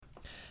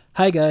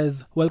Hi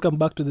guys, welcome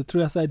back to the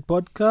Three Aside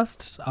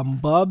podcast. I'm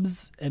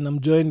Bobs and I'm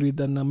joined with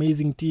an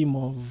amazing team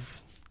of...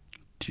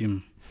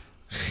 Team.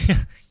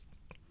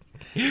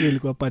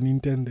 Ilikuwa pun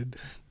intended.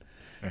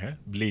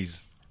 Blaze.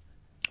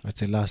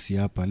 Watelasi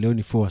hapa. Leo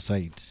ni four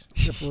side.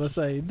 Four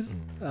Aside.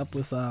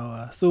 Hapo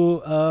sawa. So,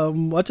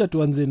 wacha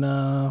tuanze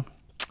na...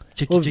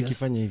 Cheki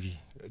fanya hivi.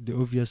 The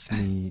obvious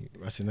ni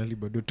Arsenal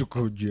bado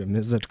tuko juu ya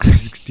meza, tuko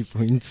 60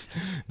 points.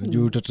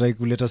 Najua utatry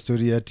kuleta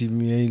story ya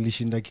timu ya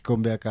ilishinda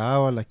kikombe ya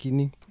kahawa,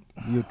 lakini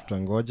hiyo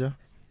tutangoja.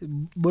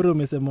 Bora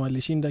umesema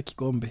walishinda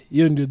kikombe.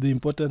 Hiyo ndio the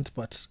important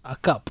part. A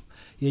cup.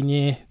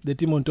 Yenye the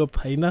team on top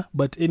haina.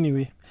 But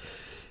anyway.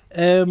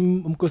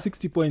 Mko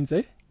 60 points,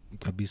 eh?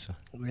 Kabisa.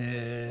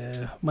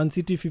 Man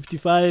City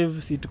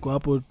 55. Si tuko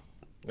hapo.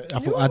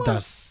 Afu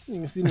others.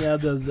 Si ni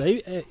others.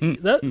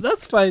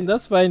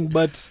 That's fine.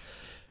 But...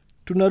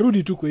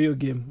 tunarudi tu kwa hiyo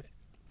game.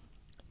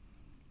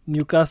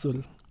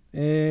 Newcastle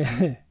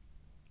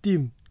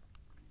team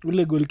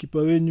ule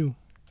goalkeeper wenyu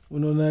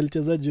unaona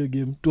alichezaje hiyo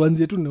game?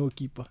 Tuanzie tu na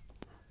goalkeeper.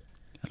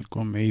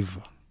 Alikuwa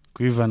ameiva.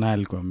 Kuiva na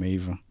alikuwa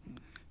ameiva.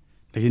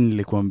 Lakini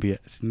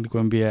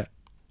nilikwambia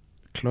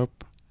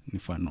Klopp ni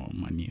fano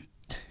mani.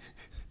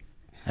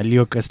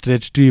 Alioka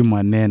stretch tu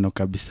maneno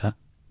kabisa.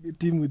 The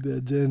team with the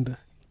agenda.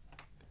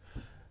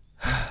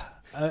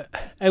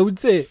 I would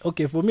say,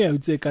 okay, for me I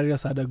would say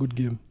Karius had a good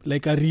game.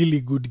 Like a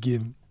really good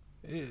game.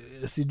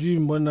 Sijui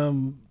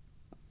mbona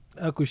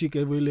akushika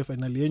hivyo ile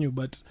finali yenyu,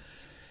 but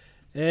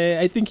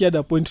I think he had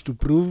a point to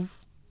prove.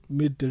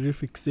 Made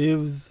terrific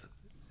saves.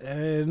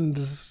 And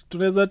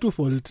tunaweza tu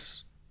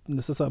fault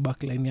na sasa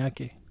backline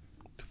yake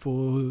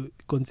for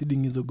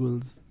conceding hizo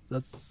goals.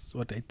 That's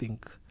what I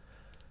think.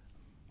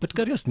 But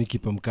Karius ni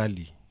kipa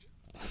mkali.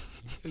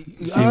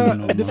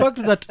 The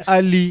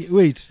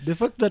The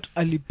fact that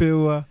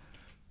alipewa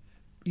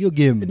hiyo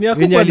game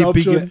yenye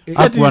alipiga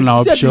hakuwa na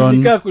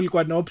option.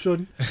 Kulikuwa na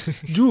option.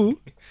 Juu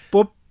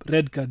pop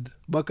red card.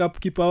 Backup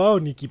kipa wao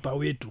ni kipa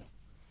wetu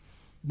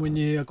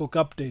mwenye yako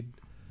captain.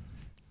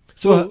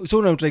 So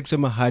unataka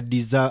kusema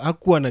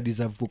hakuwa na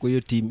deserve kwa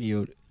hiyo team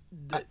hiyo.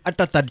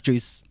 Hata third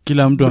choice.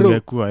 Kila mtu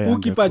angekuwa yeye.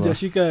 Ukipa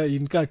jashika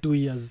in 2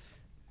 years.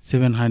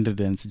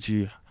 700 and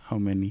sijui how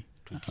many?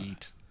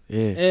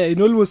 28.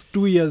 In almost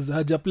 2 years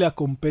haja play a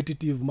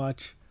competitive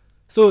match.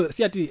 So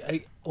si ati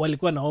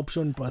walikuwa na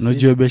option pass.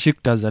 Unajua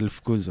Besiktas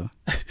alifukuzwa.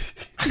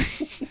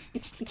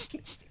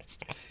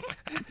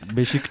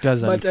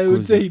 Besiktas alifukuzwa. But I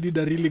would say he did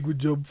a really good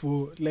job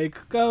for like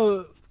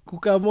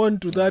come on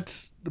to that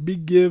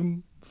big game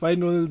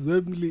finals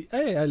Wembley.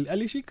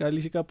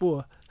 Alishika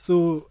poa.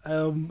 So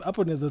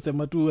hapo naweza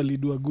sema tu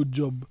alido a good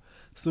job.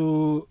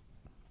 So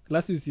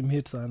last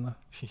usimhate sana.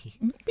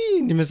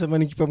 Mimi nimesema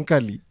ni kipa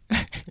mkali.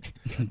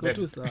 Kwa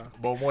tu sawa.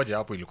 Bao moja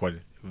hapo ilikuwa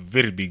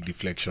very big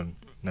deflection.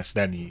 Na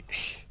sidani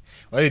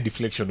wale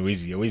deflection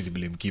hawezi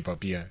blame keeper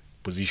pia,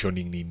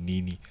 positioning ni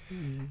nini.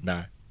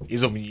 Na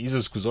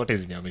hizo siku zote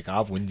zinyameka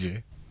hapo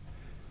nje.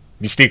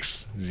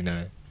 Mistakes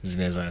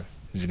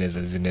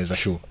zinaweza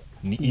show.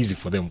 Ni easy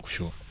for them to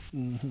show.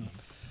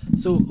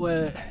 So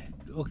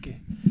okay.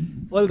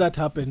 All that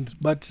happened,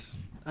 but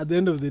at the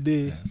end of the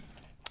day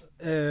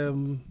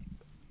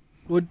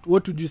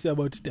what would you say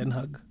about Ten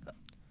Hag?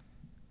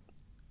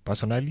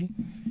 Personally,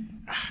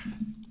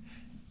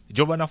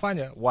 job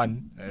anafanya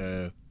one,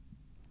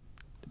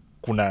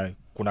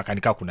 kuna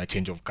kanika kuna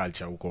change of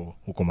culture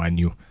huko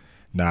Man U,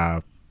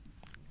 na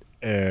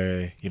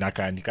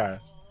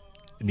inakanika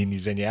nini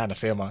zenye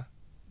anasema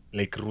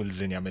like rules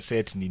zenye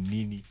ameset ni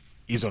nini,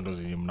 hizo ndo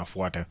zenye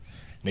mnafuata.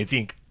 Na I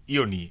think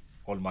hiyo ni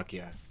hallmark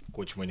ya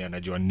coach mwenye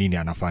anajua nini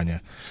anafanya.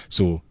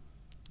 So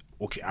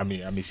okay,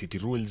 ame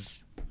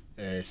rules.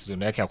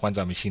 Season yake ya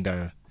kwanza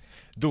ameshinda,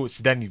 though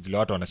sidani vile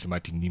watu wanasema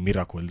ati ni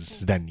miracles.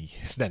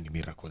 Sidani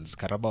miracles.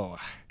 Carabao,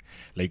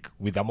 like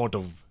with amount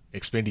of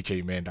expenditure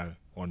imeenda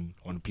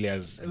on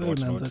players and what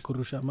Unaanza not.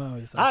 kurusha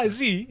mawe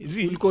sasa.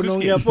 Ulikuwa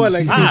unaongea poa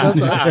lakini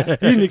sasa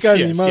hii ni kama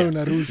ni mawe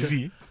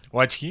unarusha.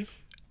 Wachiki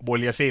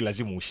boli ya sei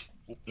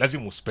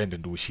lazima uspende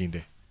ndio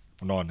ushinde.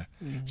 Unaona?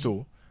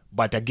 So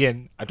but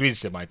again hatuwezi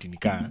sema ati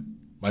nikaa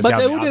But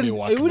I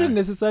wouldn't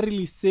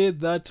necessarily say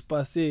that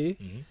per se,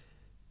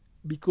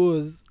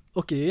 because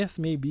okay, yes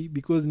maybe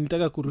because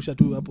nitaka kurusha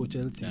tu hapo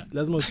Chelsea. Yeah.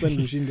 Lazima uspend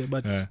ushinde,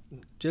 but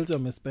Chelsea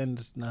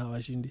wamespend na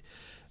hawashindi.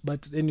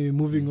 But anyway,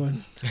 moving on.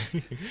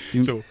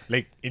 So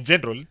like in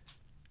general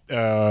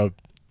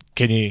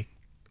Kenye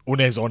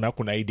unaezaona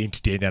kuna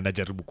identity yenye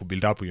anajaribu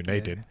kubuild up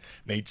United,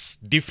 na it's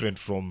different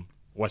from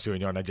wase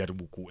wenye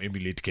wanajaribu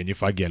kuemulate Kenye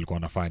Fagi alikuwa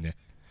anafanya.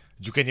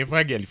 Juu Kenye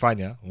Fagi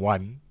alifanya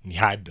one ni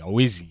hard,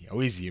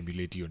 hawezi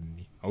emulate hiyo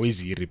nini,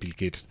 hawezi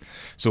replicate.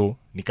 So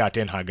nikaa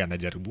Ten Hag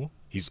anajaribu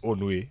his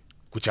own way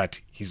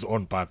kuchat his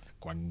own path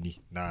kwa nini,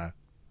 na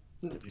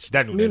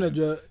sidani Mimi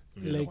najua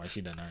like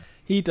shida nayo.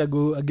 He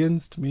itago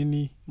against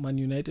many Man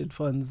United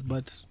fans,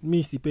 but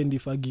mi sipendi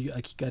Fagi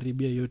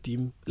akikaribia hiyo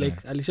team.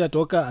 Like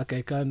alishatoka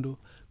akaekando,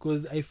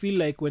 because I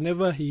feel like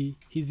whenever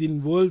he's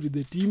involved with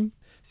the team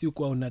si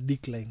uko on a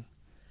decline.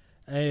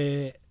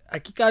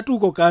 Akikaa tu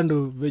uko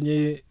kando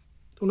venye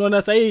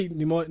unaona sahii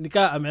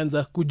nikaa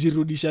ameanza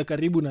kujirudisha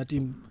karibu na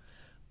timu.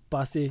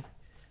 pase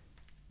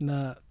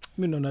na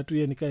mi naona tu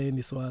ye nikaye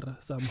ni swara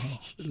somehow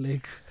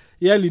like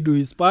ye alido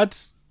his part.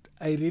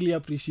 I really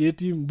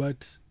appreciate him,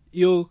 but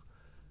hiyo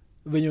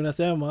venye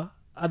unasema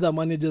other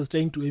managers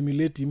trying to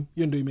emulate him,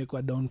 hiyo ndo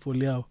imekuwa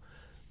downfall yao,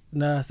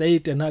 na sahii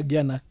Ten Hag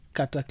ana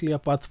cut a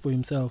clear path for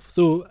himself,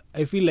 so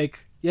I feel like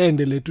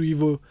yaendele tu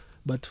hivyo,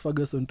 but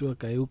Ferguson tu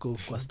akae huko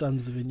kwa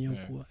stands venye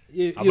kuwa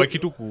abaki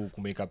tu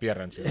kumake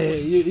appearance.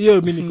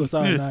 hiyo mi niko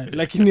sawa nayo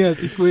lakini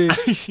asikwe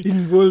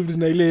involved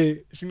na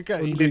ile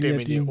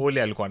ile time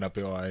Ole alikuwa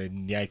anapewa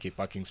ni yake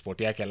parking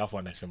spot yake, alafu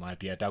anasema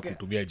ati hata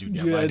kutumia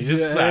junior band.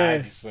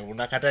 Sasa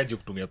unakataje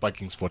kutumia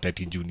parking spot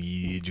ati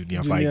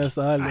junior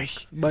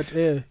fight? But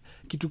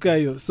kitu kaa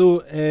hiyo,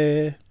 so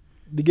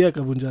De Gea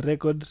akavunja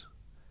record.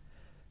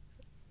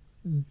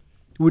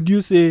 Would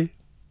you say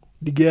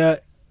De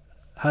Gea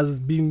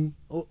has been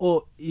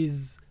or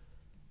is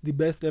the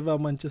best ever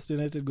Manchester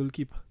United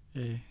goalkeeper?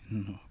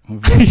 No.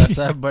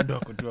 Sasa bado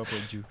akutua hapo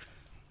juu.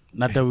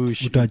 Nata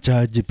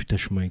utachaje Peter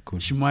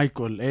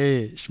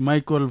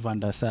Schmeichel Van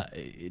der Sar.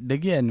 De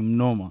Gea ni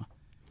mnoma.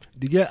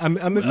 De Gea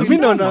mimi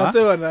naona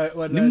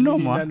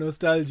wana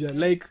nostalgia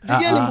like De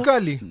Gea ni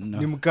mkali.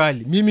 Ni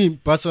mkali. Mimi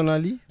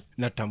personally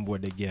natambua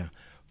De Gea.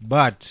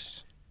 But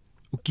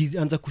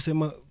ukianza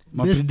kusema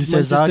best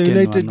Manchester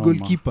United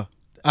goalkeeper,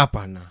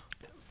 hapana.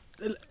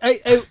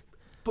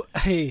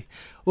 Hey,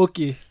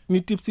 okay,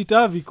 ni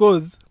tipsita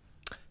because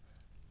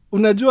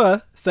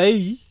unajua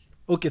sahi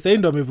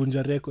ndo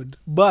amevunja record,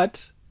 but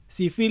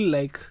si feel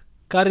like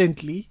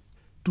currently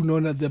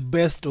tunaona the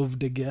best of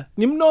De Gea.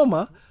 Ni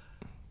mnoma.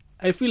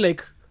 I feel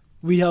like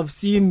we have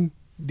seen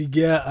De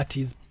Gea at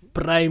his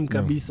prime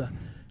kabisa.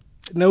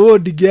 Na huo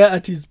De Gea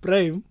at his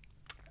prime,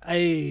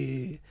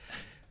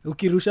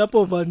 ukirusha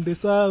hapo Van der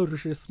Sar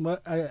urushe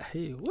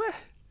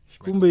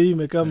kumbe hii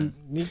imekaa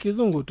ni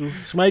kizungu tu.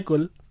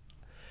 Schmeichel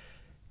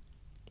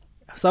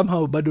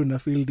somehow bado na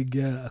feel De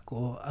Gea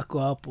ako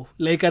hapo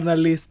like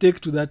ana stake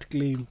to that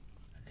claim.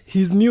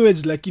 His new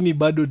age lakini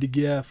bado De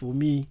Gea for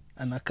me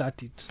ana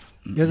cut it.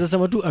 Yaza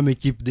sema tu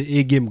amekeep the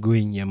A game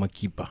going ya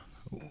makipa,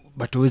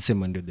 but wewe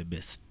sema ndio the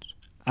best.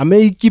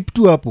 Amekeep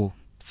tu hapo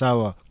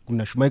sawa.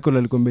 Kuna Schmeichel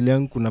alikuwa mbele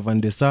yangu, kuna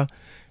Van der Sar,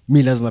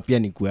 mi lazima pia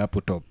nikuwe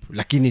hapo top,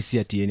 lakini si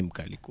ati yeye ni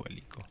mkali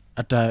kuliko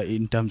hata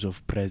in terms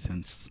of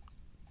presence.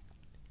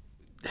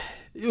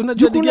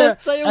 Unajua De Gea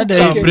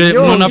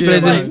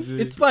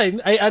it's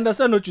fine, I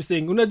understand what you're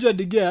saying. Unajua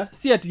De Gea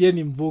si ati yeye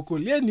ni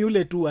mvocal, yeye ni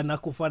ule tu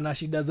anakufa na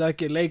shida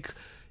zake, like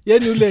yeye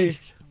ni ule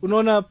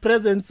unaona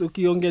presence.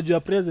 Ukiongea juu ya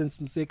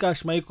presence, mseka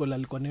Schmeichel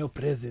alikuwa nayo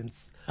presence.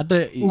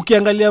 Hata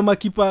ukiangalia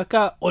makipa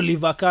ka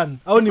Oliver Kahn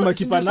au ni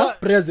makipa na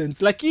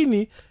presence,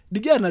 lakini De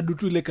Gea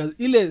anadutu ile kazi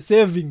ile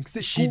saving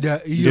shida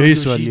hiyo. Ndio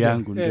swali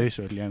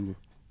yangu.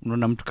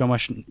 Unaona mtu kama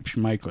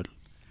Schmeichel,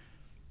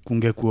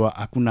 kungekuwa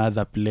hakuna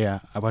other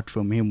player apart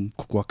from him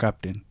kuwa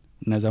captain,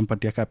 unaweza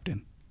mpatia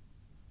captain?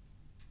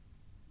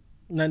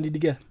 Na De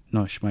Gea?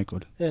 No,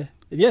 Schmeichel.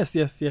 Yes.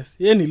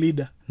 Yeye ni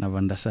leader. Na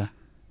Van der Sar.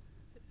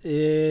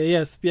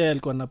 Yes, pia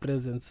alikuwa na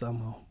presence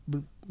somehow.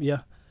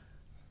 Yeah.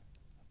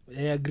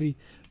 I agree.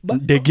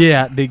 But De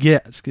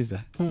Gea,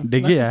 skiza.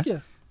 De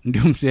Gea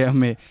ndio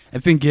mseme, I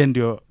think yeye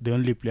ndio the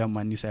only player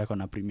Manchester yako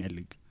na Premier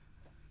League.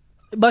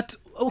 But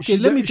okay,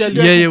 let me tell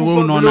you, yeye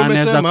unaona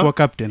anaweza kuwa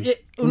captain.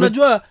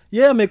 Unajua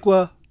yeye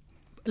amekuwa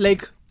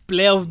like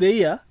player of the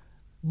year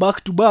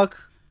back to back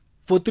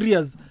for 3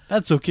 years.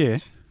 That's okay.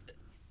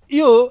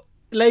 Hiyo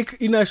like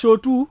ina show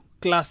tu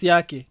class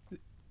yake.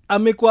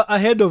 Amekuwa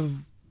ahead of,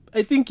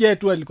 I think yeye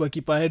tu alikuwa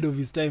keep ahead of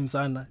his time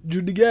sana.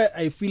 De Gea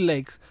I feel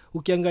like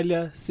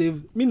ukiangalia save,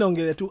 mimi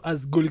naongelea tu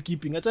as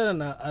goalkeeping, achana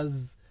na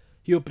as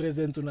hiyo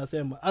presence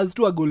unasema, as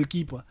to a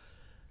goalkeeper.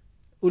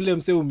 Ule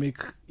mse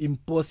make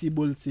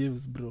impossible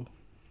saves bro.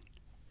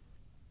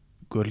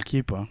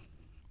 Goalkeeper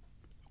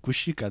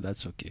kushika,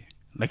 that's okay,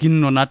 lakini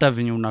unaona hata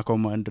venye una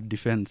command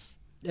defense.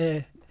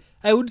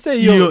 I would say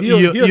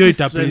hiyo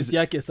strength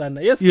yake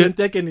sana. Yes, strength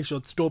yake ni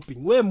shot stopping.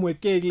 We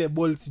mweke ile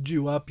ball sijui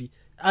wapi.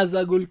 As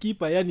a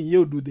goalkeeper, yani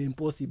you do the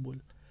impossible.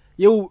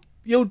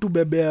 You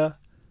tubebea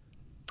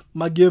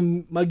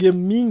magame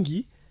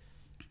mingi.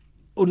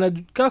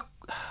 Unajua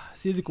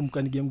siwezi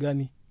kumbuka ni game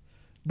gani,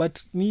 but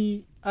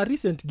ni a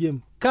recent game.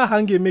 Ka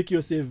hange make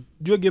your save.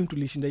 Jua game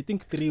tulishinda I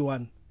think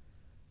 3-1.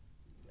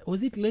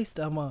 Was it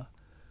Leicester ama?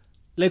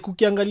 Like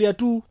ukiangalia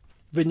tu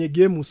venye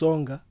game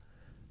usonga,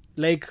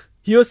 like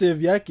hiyo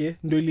save yake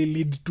ndio ili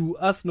lead to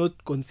us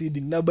not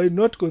conceding. Na by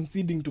not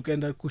conceding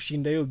tukaenda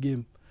kushinda hiyo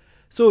game.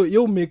 So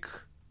you make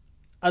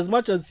as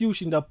much as you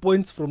shinda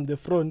points from the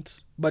front,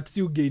 but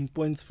you gain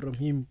points from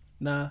him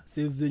na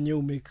saves zenye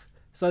you make.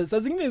 Sa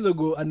zingine hizo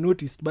go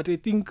unnoticed, but I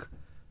think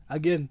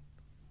again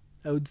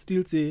I would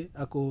still say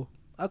ako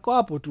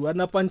hapo tu,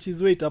 ana punch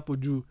his weight hapo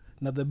juu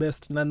na the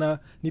best. Na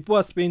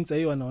nipoa Spain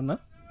sahii wanaona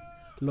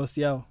loss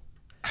yao.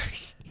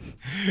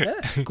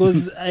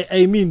 Because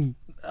I mean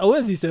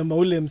hawezi sema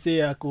ule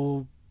msee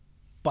ako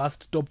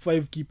past top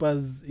 5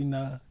 keepers in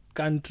a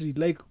country,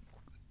 like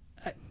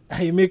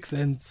I make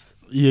sense.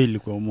 Hiyo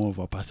ilikuwa more of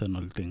a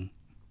personal thing.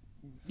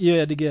 Hiyo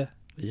ya De Gea.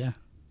 Yeah.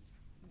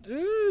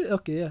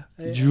 Okay, yeah.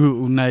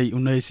 juu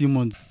Unai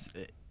Simons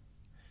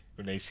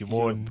Unai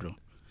Simon, bro.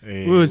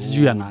 Huyo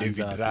sijui anaanza David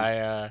wapi.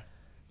 Raya,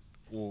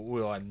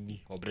 huyo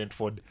wa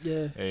Brentford,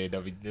 Yeah.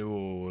 David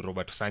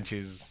Roberto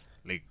Sanchez,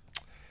 like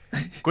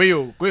kwa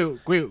hiyo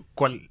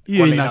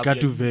Hiyo inakaa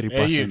tu very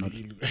personal.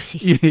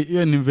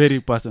 Hiyo ni very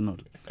personal.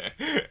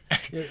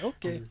 Yeah,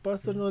 okay,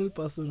 personal.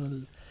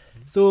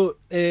 So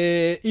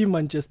hii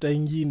Manchester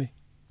ingine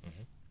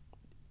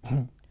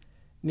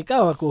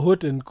nikawa wako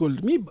hot and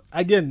cold. Mi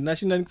again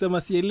nashinda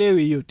nikisema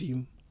sielewi hiyo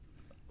team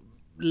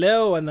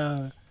leo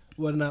wana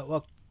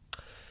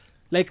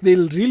like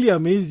they'll really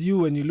amaze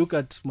you when you look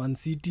at Man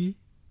City.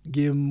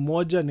 Game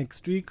moja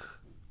next week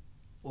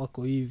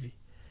wako hivi,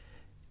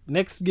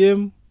 next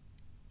game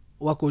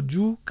wako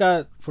juu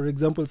ka for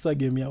example sa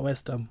game ya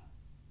West Ham,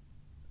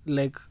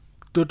 like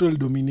total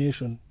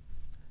domination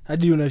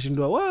hadi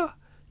unashindwa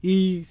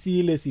hii si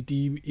ile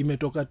City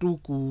imetoka tu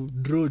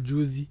kudraw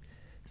juzi.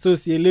 So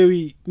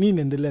sielewi nini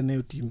naendelea na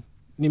hiyo team.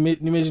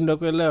 Nimeshindwa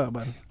kuelewa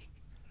bana.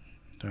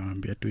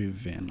 Naambia tu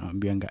hivi,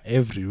 naambianga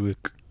every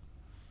week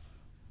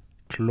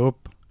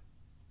Klopp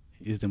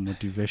is the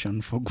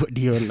motivation for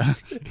Guardiola.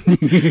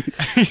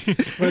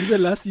 Kwanza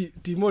lasi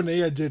Timo na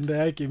hii agenda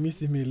yake mimi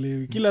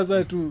simeelewi. Kila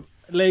saa tu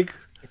like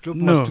Klopp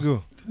No. must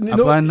go.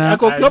 Hapana.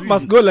 Ako Klopp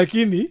must go,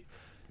 lakini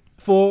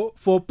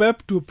for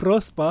Pep to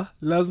prosper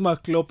lazima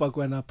Klopp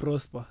akwe na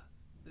prosper.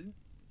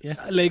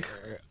 Yeah. Like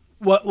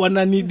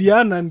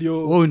wananidiana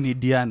ndio Ni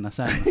Diana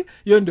sana.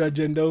 hiyo ndio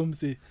agenda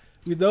umse.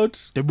 Without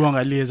Tebu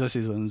angalia hizo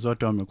season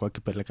zote wamekuwa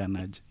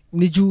kipelekanaje.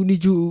 Ni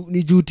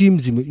juu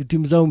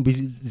team zao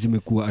mbili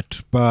zimekuwa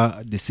at par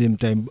at the same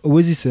time.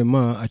 Huwezi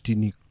sema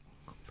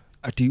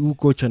ati huu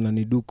coach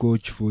ananidu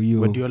coach for hiyo.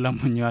 Guardiola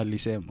mwenyewe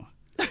alisema.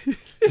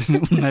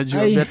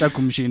 Unajua beta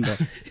kumshinda.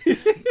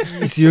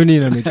 Sioni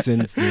ina make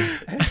sense.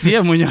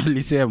 Siye mwenyewe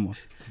alisema.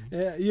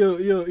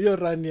 hiyo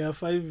run ya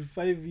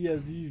 5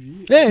 years hivi.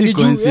 Ni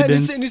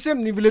coincidence. ni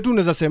same ni vile tu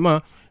unaweza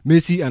sema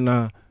Messi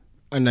ana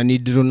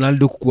need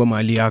Ronaldo kuwa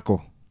mahali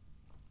yako.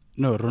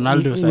 No,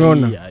 Ronaldo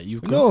Unaona? sahi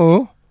yuko.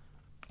 No.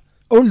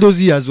 All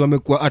those years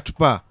wamekuwa at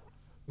par.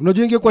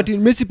 Unajua ingekuwa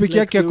Messi peke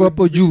yake Like ako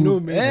hapo there would be juu. no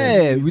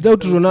Messi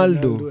Without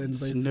Ronaldo. and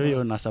vice Ndio hiyo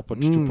versa. na support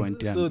 2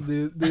 point So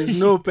yangu. there's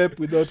no Pep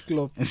without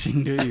Klopp. Si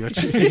ndio hiyo.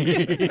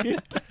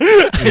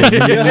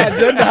 Your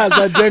agenda has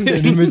agenda.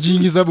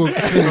 Nimejiingiza box.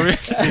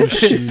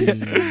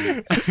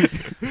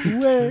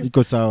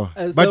 Iko sawa.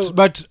 So-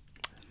 But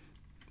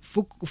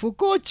for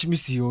coach mi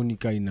sioni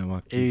kaina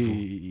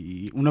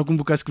wakifu.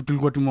 Unakumbuka siku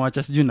tulikuwa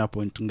tumewacha sijui na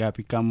point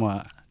ngapi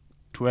kama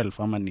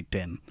 12 ama ni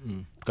 10.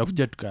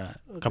 Tukakuja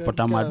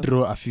tukapata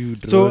madraw a few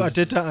draws. So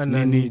Ateta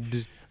ana Nini?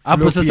 need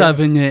Hapo flop sasa ya-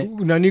 venye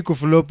nani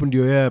kuflop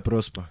ndio yeye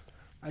prosper.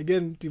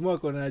 Again Timo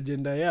ako na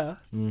agenda ya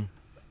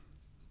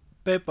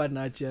Pep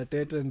anaachia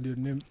Teta ndio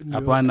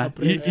hapana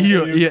apprentice.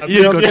 hiyo iko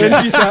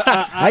Apprentice,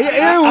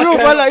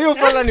 Hiyo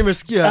fala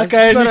nimesikia.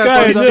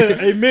 akaenika yenyewe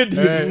I made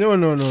him.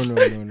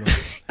 No.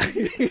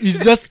 He's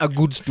just a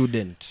good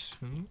student.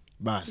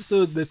 Bas.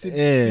 So the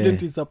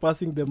student is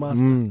surpassing the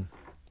master.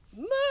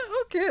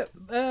 Okay.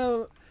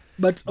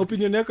 But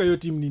opinion yako hiyo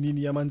team ni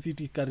nini ya Man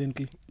City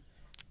currently?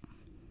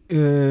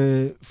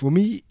 For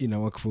me ina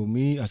work for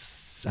me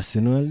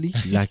Arsenali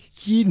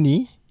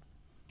lakini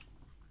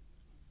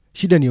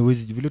shida ni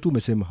hawezi vile tu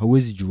umesema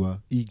hawezi jua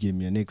hii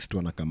game ya next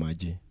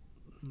wanakamaje.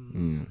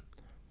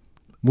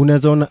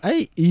 Mnaweza ona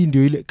hii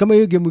ndio ile kama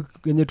hiyo game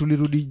yenye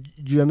tulirudi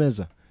juu ya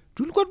meza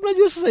tulikuwa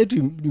tunajua sasa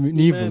yetu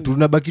ni hivyo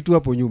tunabaki tu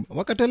hapo nyuma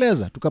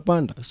wakateleza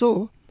tukapanda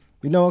so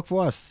ina work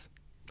for us.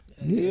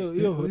 Hiyo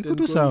iko hotel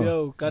tu call sawa.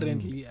 yao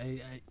currently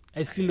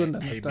I still don't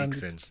understand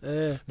makes it. sense.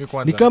 Mi Ni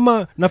kwanza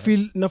kama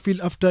na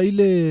feel after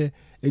ile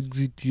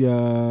exit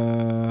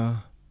ya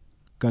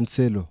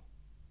Cancelo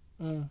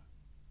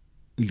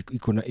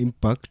iko na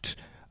impact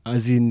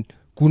as in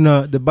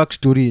kuna the back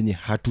story yenye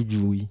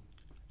hatujui.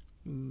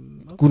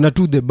 Okay. Kuna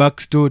tu the back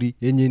story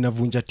yenye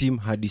inavunja team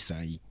hadi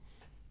sahi.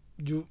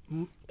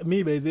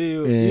 Me by the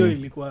hiyo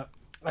ilikuwa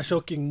a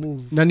shocking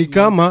move. Na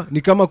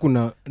ni kama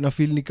kuna na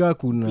feel nikaa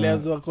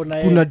players wako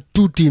na kuna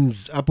two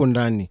teams hapo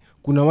ndani.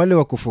 Kuna wale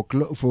wako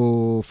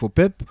for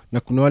Pep na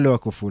kuna wale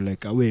wako for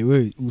like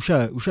we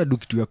usha do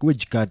kitu yako we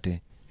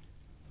jikate.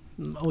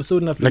 Also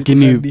na feel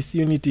Lakini- kuna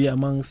disunity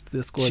amongst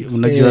the squad.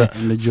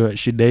 unajua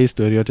shida hii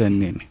story yote ni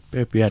nini.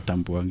 Pep yeye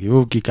atambuangi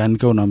wewe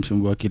ukikanika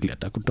unamsumbua kile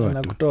atakutoa tu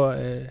Anakutoa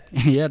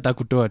yeye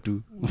atakutoa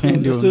tu. Wewe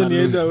ndio so ni una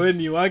either lose. we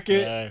ni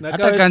wake na kama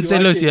Hata si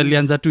Cancelo wake, si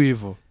alianza tu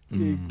hivyo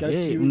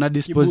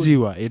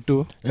unadisposiwa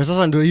eto Na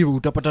sasa ndio hivyo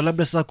utapata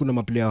labda sasa kuna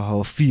maplayer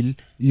hawafeel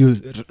hiyo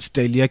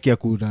style yake ya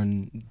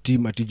kurun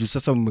team atiju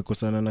sasa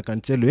mmekosana na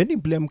Cancelo yani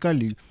player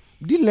mkali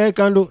deal naye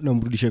kando na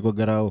mrudishe kwa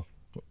garao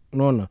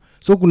unaona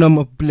so kuna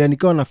maplayer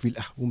nikawa na feel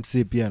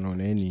umse pia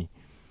anaona yani si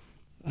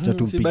but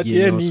chatumpigie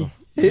yeye noso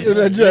ni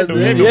unajua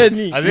Yeye ndo- yeye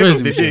ni at the end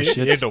of the Huwezi day, mshit.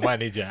 yeye ndo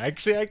manager.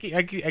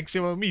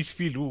 Akisema mi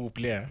sifeel huu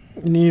player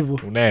ni hivyo.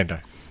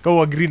 unaenda kama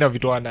uagree na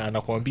vitu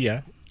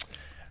anakuambia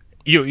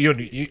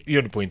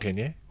hiyo ni point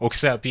yenye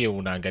ukisema pia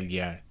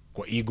unaangalia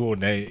kwa ego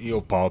na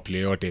hiyo power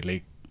play yote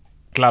like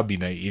club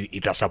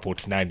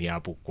itasupport nani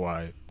hapo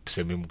kwa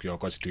tuseme mkiwa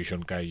kwa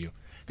situation kaa hiyo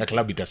na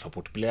club ita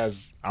support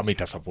players ama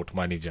ita support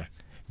manager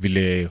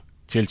vile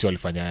Chelsea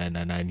walifanya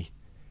na nani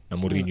na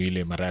Mourinho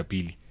ile mara ya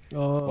pili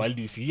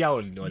walisi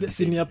yao the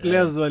senior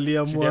players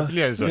waliamua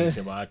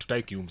walisema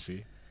tutaki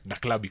umse na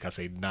club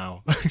ikasaid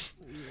nao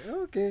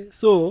okay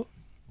so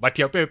but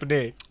ya Pep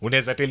ne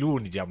unaweza tell huyu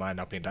ni jamaa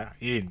anapenda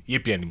yeye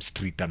pia ni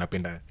street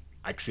anapenda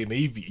akisema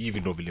hivi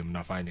ndo vile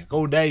mnafanya kwa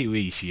udai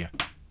wewe ishia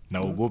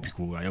na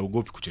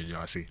ugopi kucheza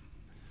wasi.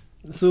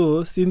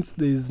 So since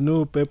there is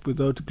no Pep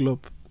without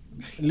Klopp,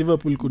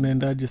 Liverpool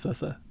kunaendaje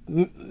sasa?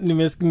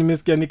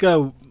 Nimesikia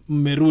nikaa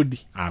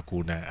mmerudi.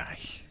 Hakuna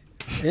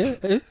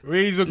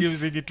wewe hizo games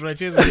zenye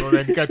tunacheza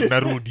unaona nikaa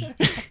tunarudi.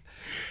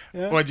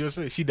 Kwa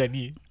Jose shida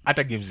ni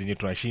hata games zenye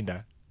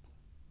tunashinda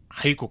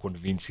haiko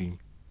convincing.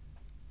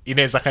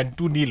 Inaweza kan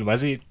 2-0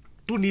 mazi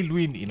 2-0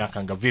 win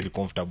inakanga very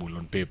comfortable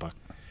on paper.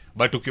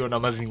 But ukiona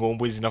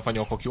mazingo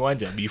zinafanywa kwa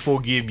kiwanja before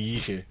game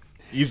iishe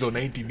hizo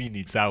 90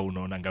 minutes au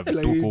unaonanga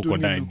vituko huko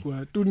ndani.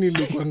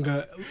 2-0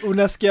 kwanga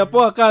unasikia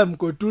poa kama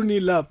mko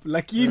 2-0 up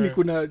lakini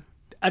kuna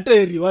hata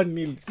eri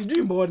 1-0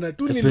 sijui mbona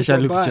 2-0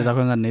 especially kucheza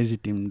kwanza na hizi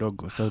team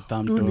ndogo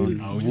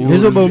Southampton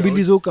hizo bao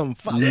mbili zo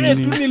kamfa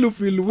 2-0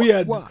 feel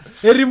weird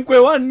eri mkwe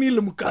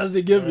 1-0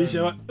 mkaze game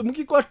isha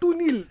mkikuwa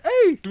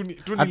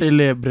 2-0 hata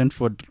ile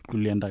Brentford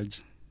kuliendaje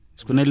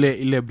sikuna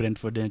ile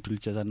Brentford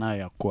tulicheza nayo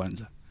ya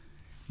kwanza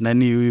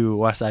nani huyu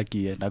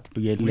Wasaki na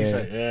kupiga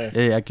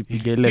ile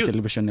akipiga ile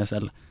celebration ya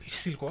Salah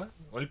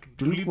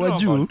tulikuwa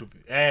juu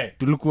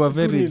tulikuwa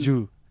very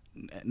juu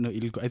no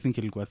ilikuwa I think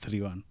ilikuwa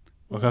 3-1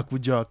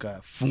 wakakuja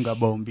wakafunga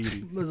bao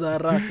mbili za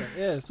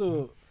haraka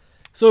so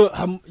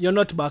you're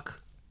not back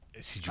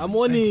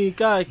amoni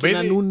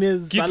kina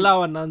Nunes Salah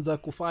wanaanza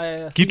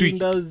kufire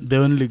cylinders. The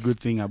only good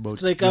thing about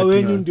striker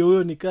wenyu ndio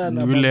huyo nikaa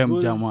na yule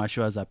mjamaa wa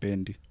show za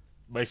pendi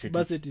basi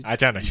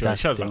achana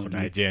show za kuna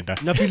agenda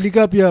na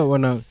pilika pia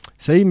wana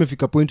sasa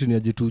imefika point ni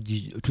aje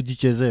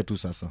tujichezee tu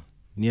sasa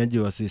ni aje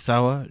wasi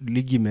sawa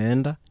ligi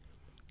imeenda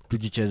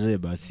tujichezee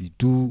basi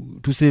tu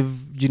save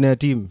jina ya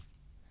team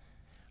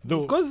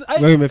because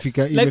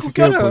imefika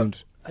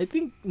point I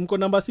think mko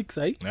number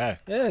 6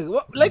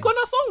 like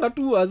wanasonga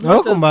tu as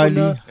much as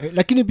kuna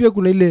lakini pia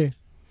kuna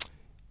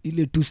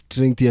ile tu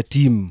strength ya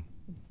team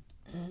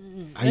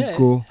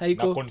haiko na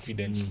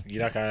confidence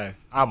ilaka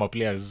ama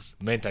players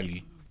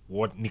mentally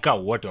nika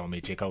wote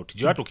wamecheck out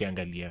juu hata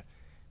ukiangalia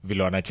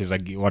vile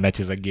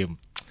wanacheza game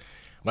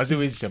basi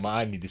wewe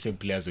sema ni the same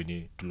players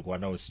wenye tulikuwa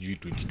nao sijui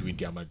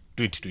 2020 ama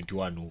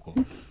 2021 huko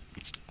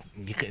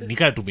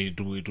nika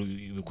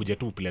tumekuja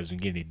tu players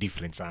wengine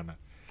different sana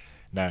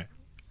na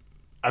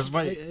as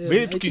my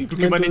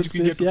tukimanage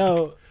kuingia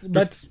yao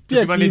but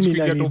pia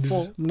team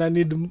mna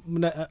need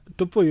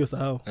top 4 hiyo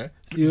sawa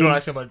sio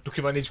nasema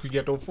tukimanage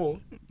kuingia top 4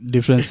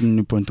 difference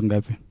ni point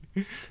ngapi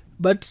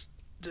but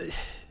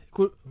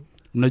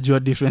unajua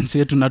difference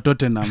yetu na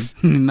Tottenham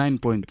ni 9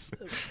 points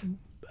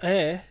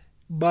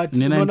but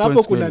unaona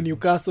hapo kuna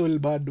Newcastle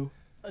bado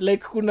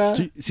like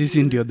kuna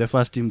sisi ndio the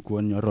first team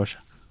kuonyorosha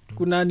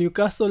kuna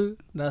Newcastle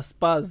na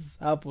Spurs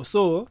hapo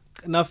so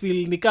na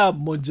feel nika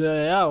moja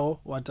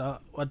yao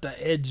wata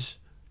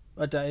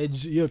edge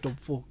hiyo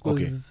top 4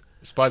 cause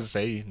Spurs sasa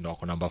hii ndio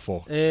wako number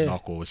 4 na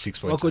wako 6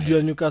 points wako juu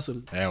ya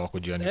Newcastle wako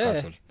juu ya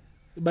Newcastle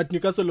but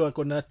Newcastle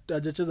wako na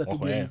hajacheza 2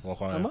 games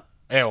ama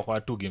wako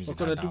 2 games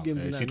wako na 2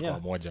 games na kwa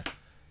moja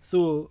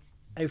so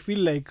I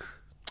feel like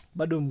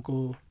bado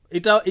mko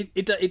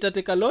ita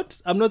take a lot.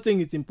 I'm not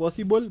saying it's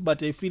impossible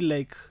but I feel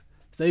like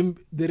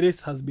the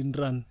race has been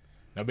run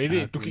na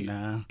baby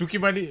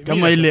tukimani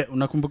kama ile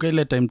unakumbuka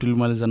ile time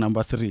tulimaliza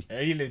number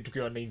 3 ile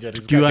tukiwa na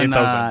injuries tukiwa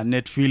na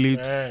Ned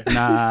Phillips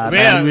na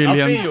Ryan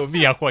Williams hiyo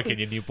mimi yako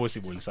Kenya ni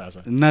impossible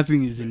sasa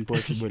nothing is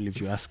impossible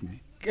if you ask me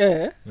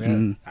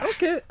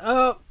okay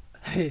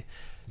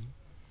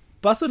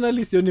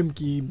personally sioni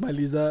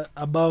mkimaliza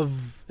above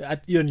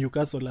at hiyo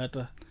Newcastle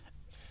hata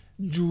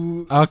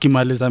juu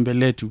kimaliza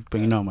mbele yetu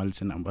pengine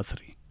wamalize number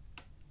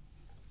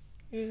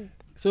 3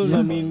 so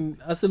I mean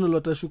Arsenal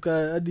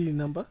watashuka hadi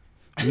number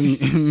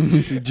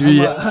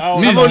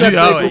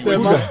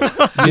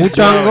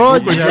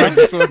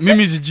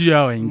mimi sijui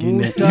hao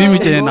wengine mimi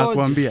tena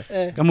nakwambia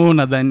kama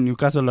unadhani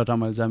Newcastle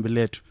watamaliza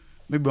mbele yetu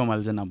maybe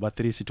wamalize number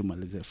 3 si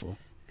tumalize 4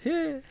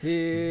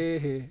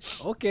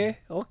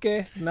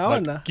 okay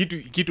naona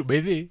kitu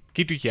bedhi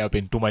kitu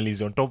kihappen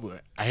tumalize on top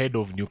ahead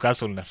of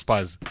Newcastle na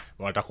Spurs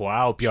watakuwa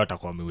hao pia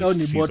watakuwa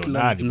wamewaste season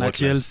na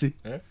Chelsea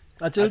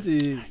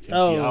Chelsea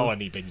hao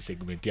wanahitaji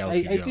segment yao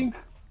I think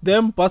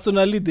them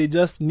personally they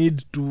just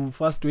need to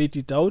first wait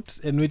it out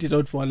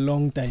for a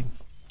long time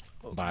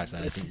basi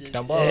I think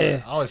kitambo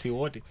si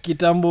wote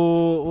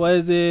kitambo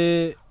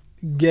waweze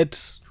get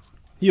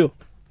hiyo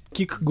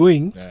kick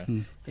going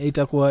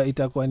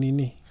itakuwa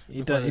nini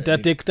ita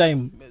take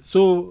time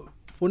so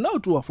for now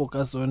to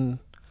focus on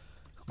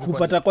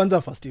kupata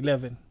kwanza first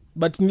 11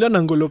 but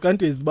niliona N'Golo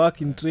Kante is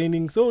back in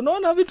training so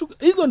unaona vitu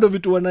hizo ndo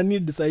vitu wana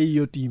need sasa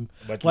hiyo team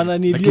wana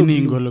need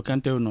lakini N'Golo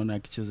Kante unaona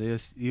akicheza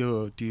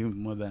hiyo team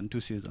more than 2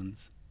 seasons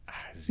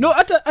no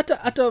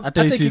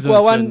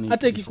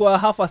hata ikikuwa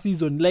half a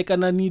season like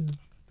ana need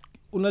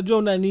unajua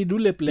una need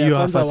ule player hiyo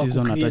kwanza half wa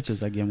season kucreate.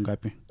 atacheza game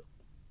ngapi?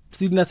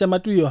 Si nasema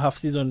tu hiyo half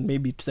season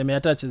maybe tuseme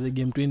hata acheze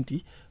game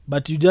 20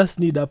 but you just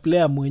need a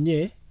player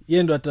mwenye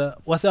yeye ndo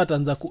wase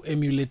wataanza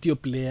kuemulate hiyo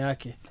player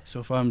yake.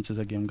 So far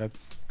mcheza game ngapi?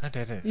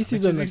 Hii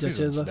season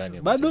anacheza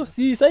bado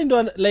si sasa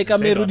ndo like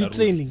amerudi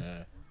training.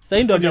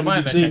 Sasa ndo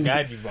amerudi training.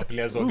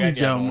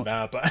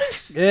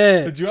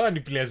 Unajua ni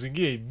players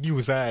wengine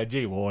new saa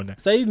je uona.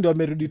 Sasa ndo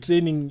amerudi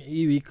training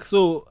hii week.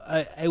 So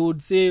I would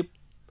say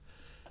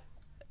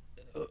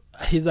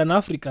he's an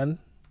African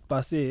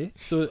per se,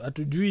 so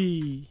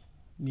atujui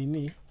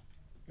nini,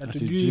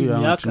 atujui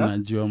miaka,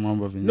 tunajua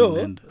mambo vingi.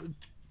 No,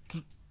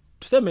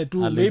 tuseme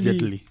tu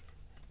maybe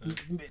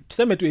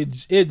tuseme tu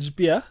age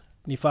pia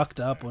ni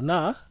factor hapo,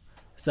 na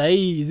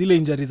sahi zile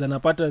injuries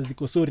anapata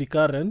ziko so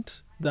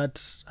recurrent that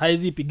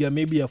haizi piga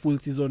maybe a full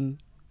season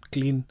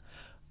clean,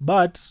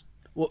 but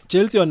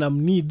Chelsea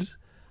wanamneed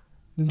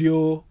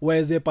ndio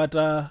waweze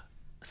pata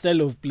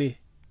style of play.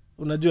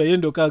 Unajua yeye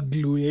ndio ka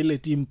glue ya ile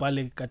team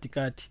pale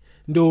katikati,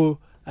 ndio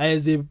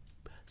aweze.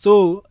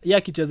 So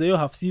akicheza hiyo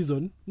half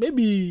season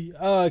maybe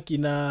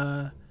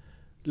kina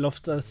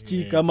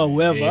Loftus-Cheek kama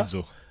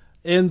whoever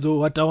Enzo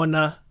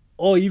wataona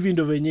hivi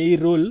ndio venye hii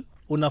role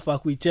unafaa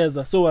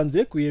kuicheza, so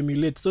wanze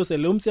kuemulate. So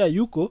Selomsia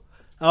yuko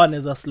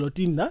anaweza slot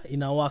in na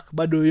ina work,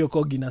 bado hiyo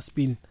cog ina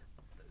spin.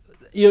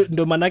 Hiyo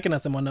ndio maana yake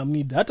nasema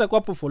wanamneed hata kwa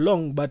hapo for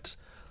long, but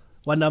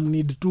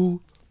wanamneed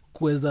tu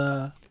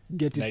kuweza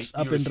get it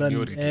up and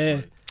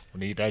running.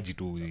 Unahitaji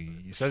tu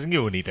saa zingine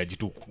unahitaji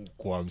tu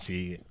kwa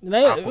msi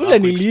ule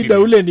ni leader,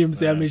 ule ni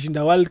mse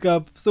ameshinda World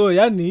Cup, so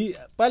yani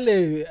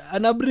pale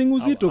ana bring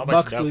uzito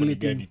back to ile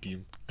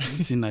team.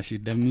 Sina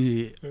shida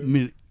mi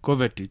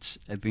Kovacic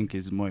I think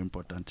is more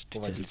important to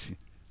Chelsea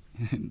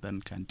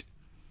than Kante.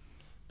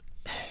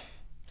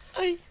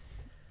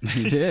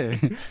 Yeah.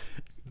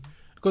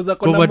 Because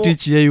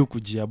Kovacic yeye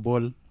kujia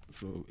ball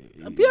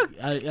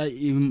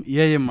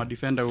yeye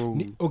madefender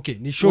okay,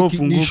 ni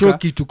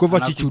shoki tu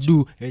Kovacic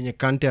udu yenye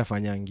Kante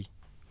afanyangi,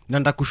 na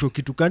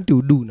ndakushoki tu Kante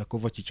udu na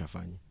Kovacic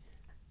afanye.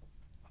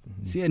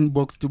 Si ni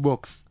box to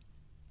box.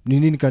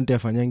 Nini Kante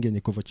afanyangi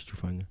yenye Kovacic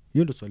ufanya?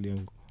 Hiyo ndo swali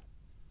yangu.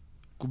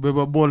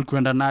 Kubeba ball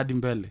kwenda nadi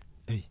mbele.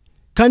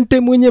 Kante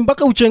mwenye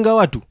mpaka uchenga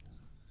watu,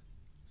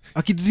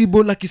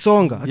 akidribble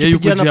akisonga,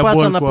 akipigana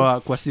pasa na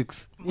kwa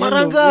 6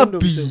 mara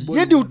ngapi?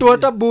 Yedi utoa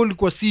hata ball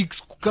kwa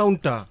 6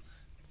 counter.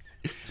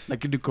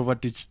 Lakini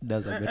Kovacic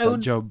does a better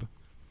job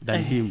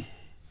than him.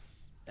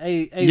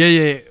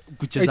 Yeye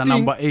kucheza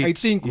number 8. I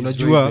think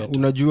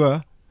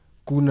unajua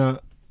kuna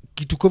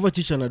kitu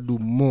Kovacic anadu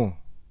more,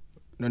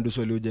 na ndio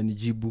swali hoja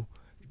nijibu.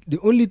 The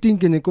only thing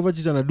kenye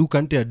Kovacic anadu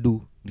Kante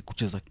adu ni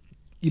kucheza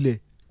ile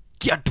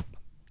kiatu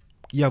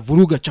ya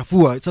vuruga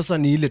chafua. Sasa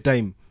ni ile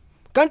time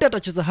Kante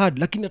atacheza hard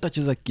lakini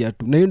atacheza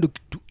kiatu, na hiyo ndio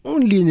kitu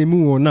only yenye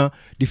muona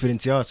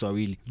difference yao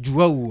wawili.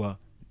 Jua huwa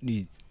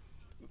ni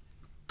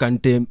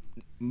Kante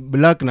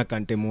black na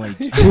Kante white.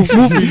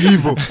 Move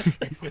hivyo.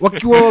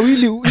 Wakiwa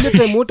wawili ile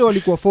time wote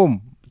walikuwa form.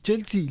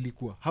 Chelsea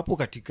ilikuwa hapo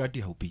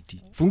katikati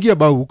haupiti. Fungia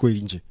bao huko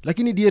nje.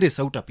 Lakini DRS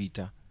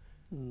hautapita.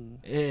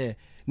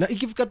 Na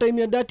ikifika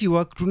time ya dirty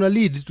work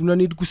tuna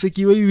need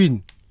kusekiwa hii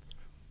win.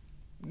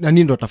 Na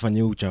nini ndo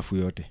atafanya uchafu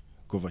yote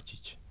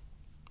Kovacic.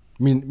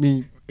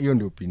 Mi hiyo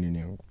ndio opinion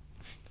yangu.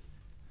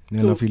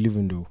 Nina feel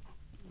even ndo.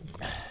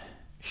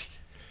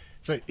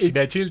 So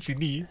shida Chelsea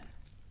ni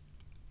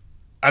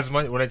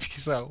azma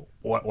unachikisa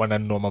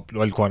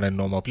walikuwa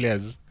wananoma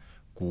players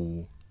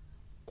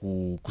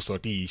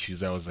kusoti issues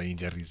zao za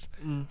injuries.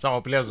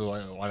 Some players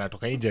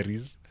wanatoka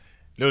injuries.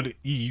 Leo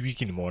hii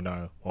wiki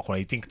nimeona wako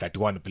I think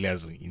 31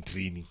 players in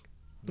training.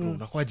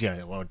 Unakuwaje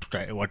watu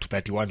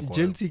 31 kwa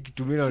Chelsea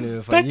kitumia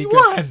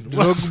wamefanyika.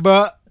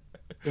 Drogba,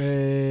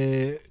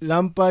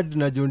 Lampard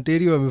na John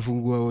Terry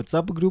wamefungua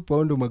WhatsApp group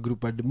au ndo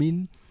magroup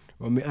admin,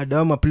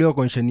 wameadama player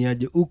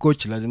konshaniaje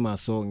coach lazima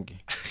asonge.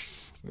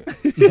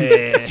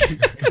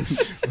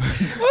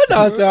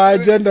 Wana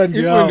agenda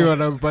ndio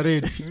wana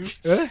parade.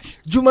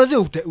 Jumaze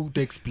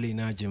uta explain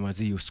aje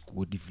mazi hiyo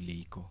squad vile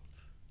iko.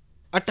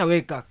 Hata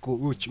weka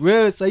coach.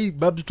 Wewe sasa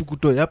babu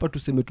tukutoe hapa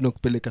tuseme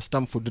tunakupeleka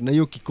Stamford na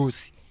hiyo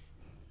kikosi.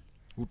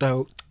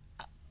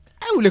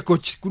 Ule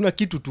coach kuna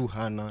kitu tu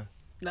hana.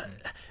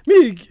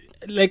 Mi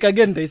like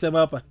again taisema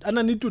hapa.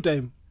 Ana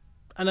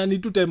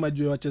need two time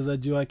ajue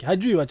wachezaji wake.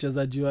 Hajui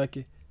wachezaji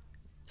wake.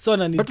 So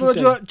ana need two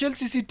time.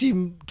 Chelsea si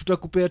team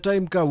tutakupea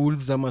time ka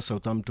Wolves ama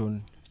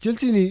Southampton.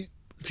 Chelsea ni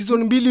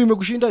season 2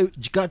 imekushinda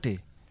jikate.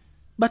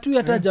 But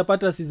huyu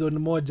hajapata season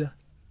moja.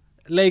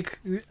 Like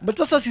but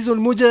sasa season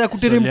moja ya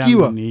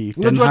kuteremkiwa.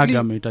 Unajua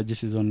amehitaji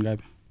season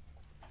ngapi?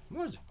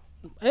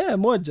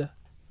 Moja.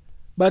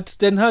 But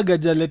Ten Hag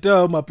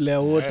hajaletewa maplayer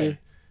wote.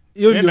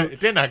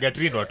 Tena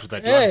Gatrin watu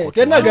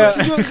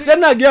 31.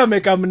 Tena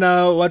amekam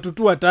na watu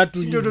tu watatu.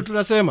 Ndio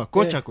tunasema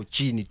kocha ako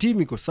chini,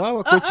 timu iko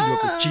sawa, coach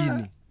yuko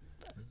chini.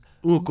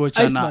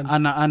 Kocha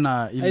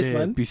ana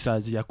ile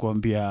pieces ya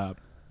kuambia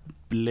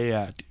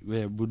player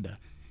we buda.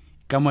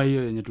 Kama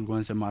hiyo yenye tulikuwa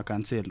tunasema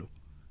Cancelo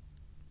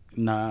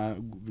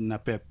na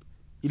Pep.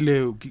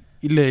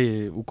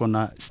 Ile uko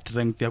na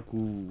strength ya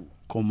ku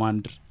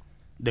command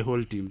the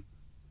whole team.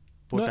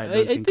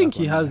 I think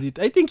he has it.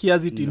 I think he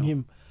has it in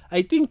him.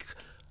 I think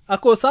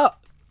akosa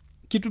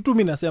kitu tu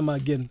mimi nasema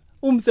again.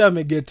 Umse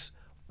ameget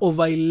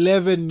over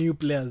 11 new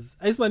players.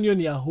 Aisman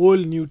ni a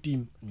whole new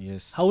team.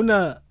 Yes.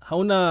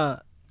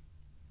 Hauna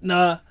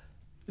na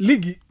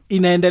ligi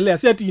inaendelea,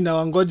 si ati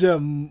inawangoja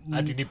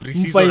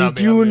fine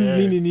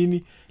tune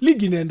nini.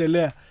 Ligi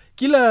inaendelea.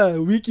 Kila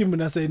wiki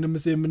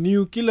mnasema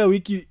new, kila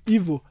wiki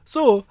hivyo.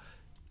 So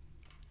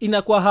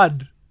inakuwa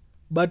hard,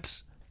 but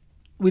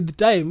with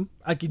time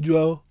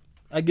akijua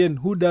again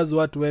who does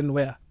what when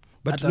where.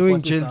 But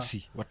knowing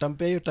Chelsea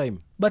watampea hiyo time.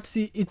 But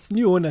see, it's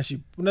new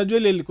ownership. Unajua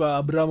ile ilikuwa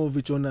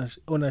Abramovich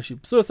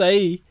ownership. So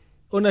sahi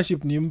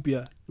ownership ni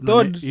mpya.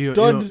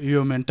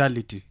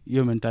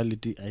 Hiyo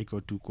mentality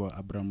haiko tu kwa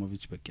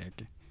Abramovich peke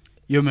yake.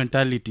 Hiyo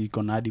mentality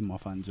iko na hadi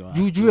mafanzo wao.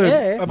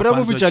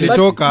 Abramovich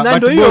alitoka,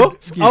 but hiyo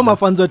au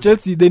mafanzo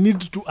Chelsea they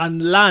need to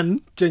unlearn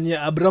chenye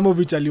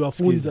Abramovich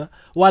aliwafunza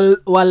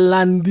while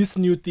learn this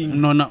new thing.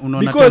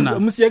 Because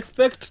msi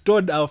expect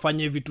Todd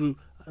afanye vitu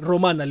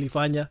Roman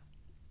alifanya.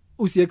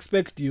 Usi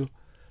expect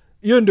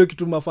hiyo ndio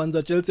kitu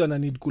mafanzo Chelsea wana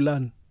need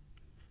kulearn.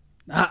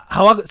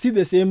 See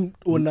the same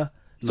owner.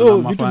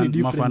 So vitu ni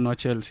different. Mafano wa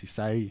Chelsea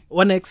sahi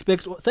wana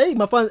expect sahi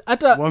mafano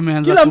hata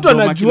kila mtu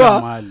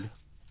anajua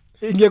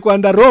ingekuwa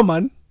under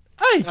Roman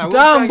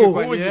kitambo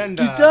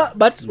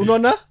but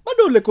unaona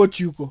bado ule coach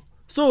yuko,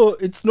 so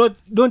it's not,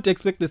 don't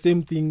expect the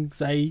same thing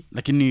sahi.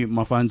 Lakini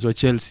mafans wa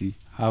Chelsea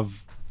have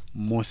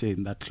more say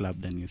in that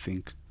club than you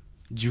think.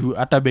 Juu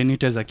hata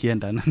Benitez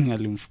akienda nani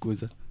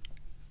alimfukuza?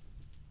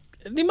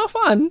 Ni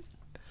mafan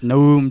na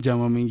huyu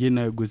mjama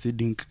mwingine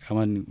Guzidink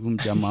kama ni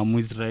mjama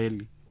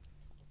Mwisraeli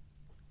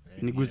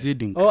ni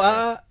Guzidink.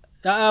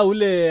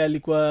 Ule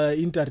alikuwa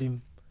interim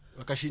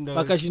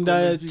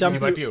wakashinda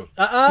champion.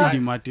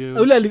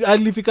 Ule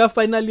alifika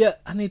final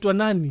ya anaitwa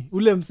nani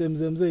ule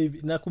mzee hivi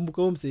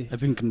nakumbuka huyo mzee. I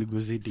think ni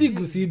Guzidink. Si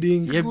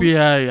Guzidink.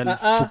 Yeye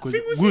alifukuza.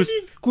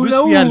 Kuna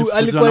huyu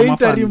alikuwa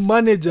interim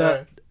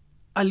manager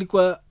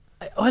alikuwa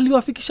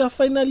waliwafikisha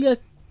final ya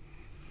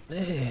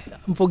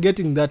I'm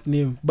forgetting that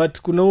name,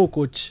 but kuna huo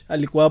coach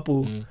alikuwa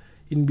hapo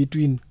in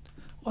between.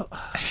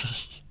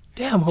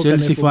 Damn,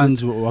 Chelsea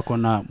fans wako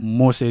na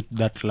most at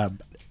that club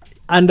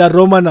under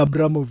Roman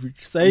Abramovich.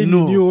 Sahi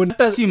ni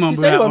si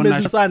mambo ya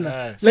wamezi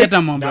sana.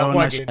 Seta mambo ya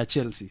ownership ya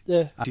Chelsea.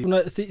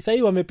 Kuna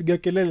sahi wamepiga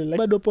kelele like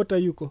bado Potter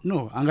yuko.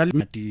 No,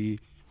 angalia ati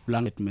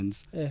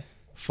blanketments.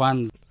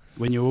 Fans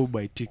when you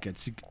buy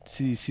tickets,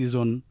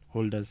 season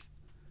holders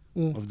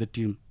of the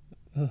team.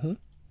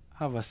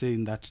 Have a say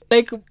in that.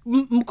 Like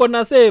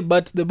mkona say,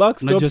 but the back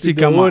stops with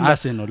the owner.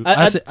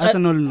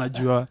 Arsenal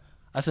najua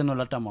Arsenal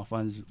hata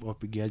mafans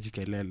wapigiaji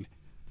kelele.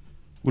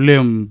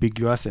 Ule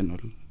mbigi wa Arsenal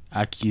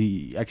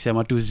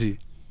akisema tu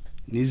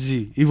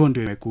nizi hivyo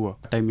ndio imekuwa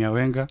time ya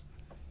Wenger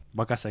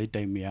mpaka sasa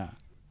time ya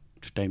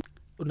time.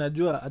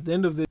 Unajua at the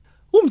end of the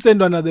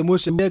umsendo na the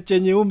motion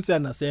chenye umse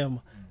anasema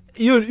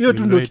hiyo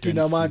tu ndio kitu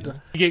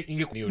inamata.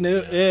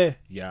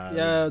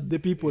 Yeah, the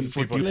people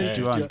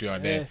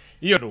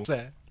hiyo ndio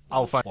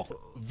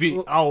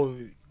au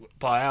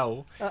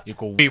pao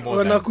iko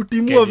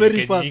wanakutimua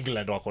very fast.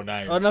 England wako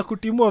nayo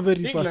wanakutimua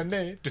very fast.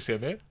 England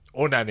tuseme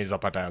ona anaweza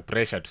pata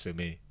pressure,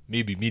 tuseme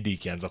maybe midi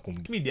ikianza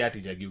midi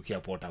hati jageukia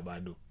Potter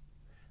bado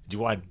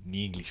juan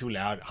ni English ule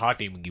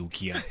hata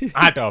imgeukia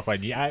hata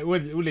wafanyi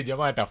ule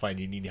jamaa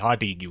atafanyi nini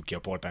hata igeukia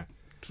Potter.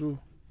 True.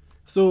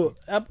 So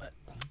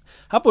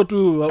hapo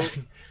tu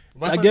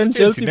again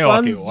Chelsea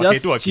fans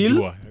just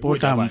chill.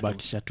 Potter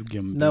mbakisha tu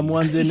game na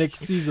mwanze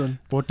next season.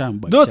 Potter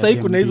mbakisha.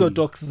 Though kuna hizo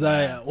talks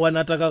za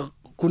wanataka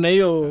kuna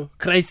hiyo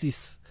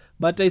crisis,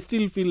 but I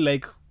still feel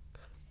like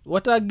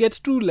what I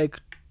get to like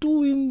 2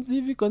 wins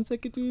hivi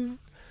consecutive.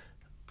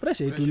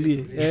 Pressure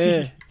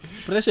itulie.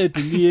 Pressure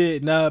itulie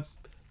na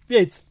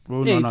pia it's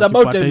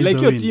about time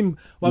like your team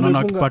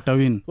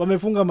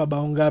wamefunga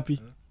mabao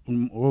ngapi?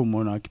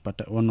 Umeona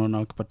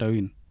wakipata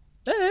win.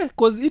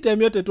 Cause hii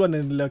time yote tu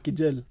anaendelea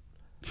kijel.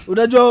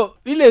 Unajua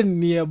ile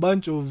ni a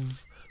bunch of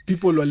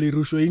people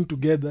walirushwa in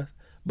together,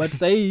 but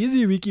sasa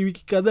hizi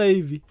wiki kadhaa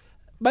hivi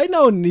by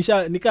now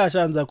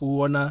nikashaanza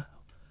kuona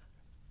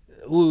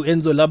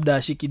Enzo labda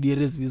ashiki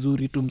DRS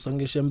vizuri tu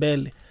msongeshe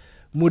mbele.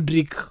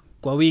 Mudrik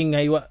kwa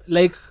wing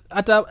like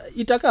hata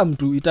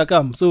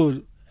itakam so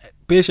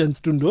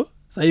patience tu ndo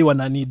sasa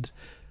wana need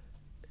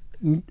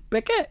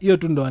pekee hiyo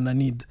tu ndo wana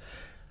need.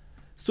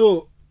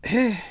 So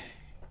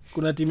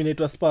kuna timu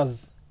inaitwa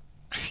Spurs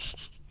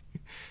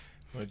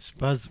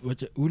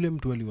wacha ule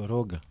mtu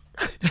aliwaroga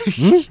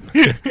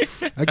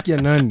haki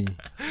ya nani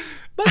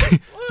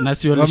na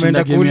sio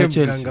alishinda game ya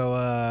Chelsea mganga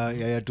wa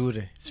Yaya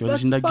Toure, sio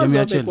alishinda game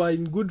ya Chelsea kwa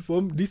in good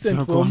form,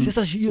 decent form.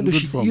 Sasa hiyo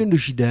ndio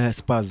shida ya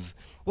Spurs,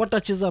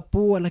 watacheza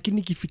poa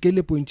lakini ikifika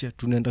ile point ya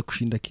tunaenda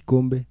kushinda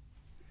kikombe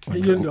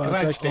hiyo ndio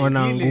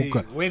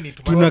wanaanguka.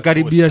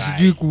 Tunakaribia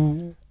sijui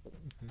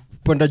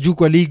kupanda juu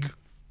kwa league.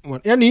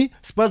 Yani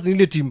Spurs ni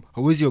ile team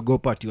hauwezi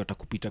ogopa ati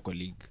watakupita kwa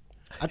league.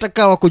 Hata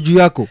kama wako juu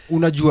yako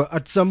unajua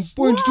at some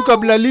point tu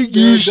kabla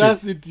ligi ishe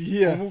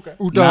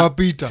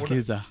utawapita.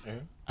 Sikiza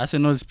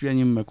Arsenal pia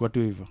nyinyi mmekuwa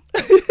tu hivyo.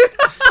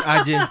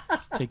 aje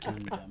Cheki huyu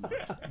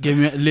jamaa.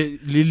 Game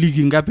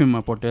ligi ngapi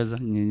mmepoteza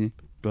nyinyi?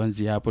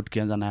 Tuanzie hapo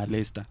tukianza na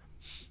Leicester.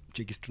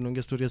 cheki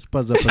tunaongea story ya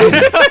Spurs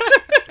hapa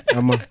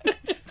ama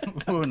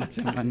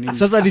Unasema nini?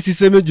 sasa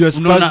nisiseme juu ya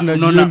Spurs na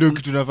hiyo ndio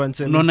kitu tunafanya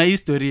sema Unaona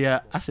historia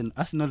ya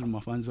Arsenal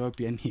mafans wao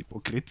pia ni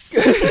hypocrites.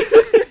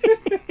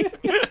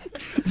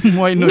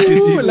 Why not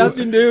Ooh,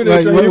 lasi ndio hiyo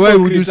inaitwa why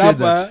would you hypocrite say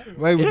hapa. that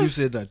why would you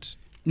say that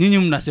nyinyi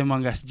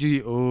mnasemanga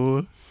sijui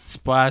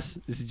Spurs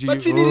sijui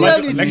But in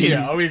reality- Lakini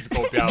hawezi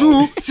compare.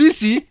 juu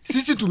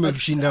sisi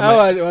tumeshinda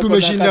Hawa wako na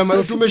tumeshinda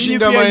tatu.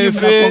 tumeshinda Nyinyi pia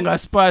mafa mnakonga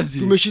Spurs.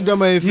 tumeshinda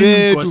Nyinyi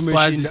mafa mko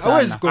tumeshinda Spurs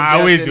hawezi sana. compare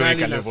Hawezi Arsenal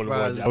weka na level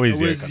Spurs. moja.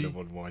 Hawezi weka Hawezi.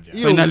 level moja.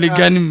 Hiyo- Finali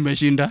gani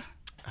mmeshinda?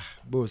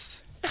 boss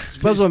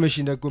Spurs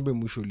wameshinda kombe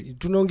mwisholi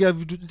tunaongea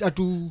vitu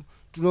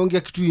tunaongea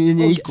kitu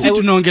yenye iko Si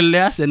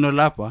tunaongelea Arsenal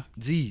hapa.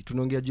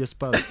 tunaongea juu ya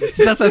Spurs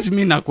Sasa si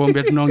mimi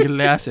nakuambia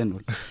tunaongelea Arsenal.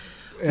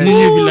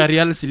 Nyinyi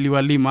Villarreal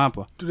siliwalima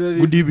hapa. Tunani-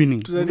 Good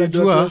evening.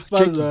 unajua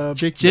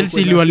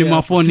Chelsea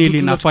iliwalima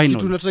 4-0 na final.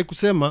 tunataka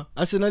kusema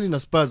Arsenal na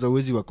Spurs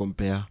hawezi wa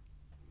compare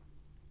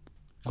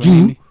Kwa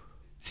nini?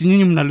 Si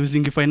nyinyi mna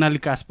losing finali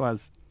ka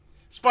Spurs.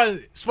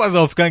 Spurs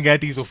hawafikangi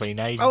hati hizo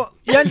finali.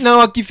 yani na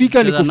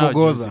wakifika ni Cheza nao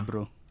kufogodha juzi,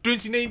 bro.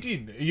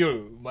 2019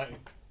 hiyo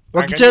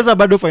wakicheza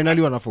bado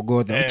finali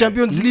wanafogodha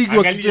Champions League angalia-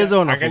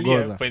 wakicheza angalia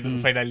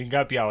wanafogodha finali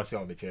ngapi hawa wase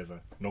wamecheza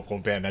no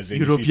compare na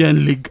Zenit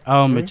European League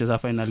au wamecheza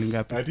finali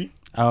ngapi? Hadi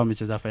Au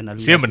wamecheza finali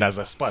same ngapi? na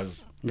za Spurs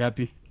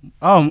Ngapi?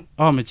 Au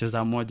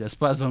wamecheza moja.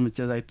 Spurs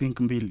wamecheza I think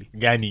 2.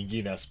 gani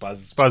ingine ya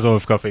Spurs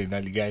wamefika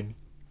finali gani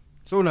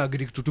so una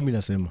agree kitu tu mimi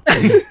nasema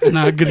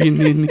Na agree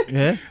nini?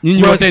 eh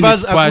Nyinyi Kwa wote ni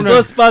Spurs hakuna-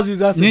 So Spurs. Spurs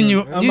is Arsenal. Nyinyi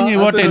Ama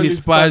wote Arsenal ni is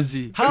Spurs.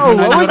 how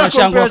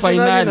Mnashangwa finali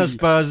na finali.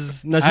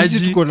 Spurs na sisi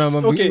Aji. tuko na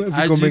Okay,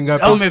 vikombe Au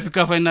ngapi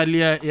umefika finali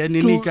ya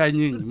nini ka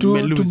nyinyi? to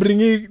Mmelose. bring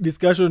hii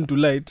discussion to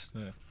light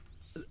Yeah.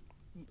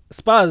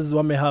 Spurs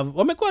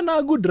wamekuwa na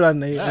a good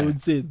run I would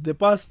say the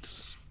past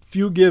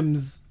few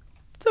games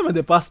some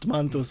the past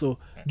month or so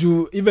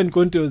juu even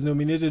Conte was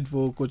nominated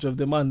for coach of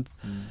the month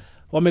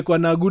wamekuwa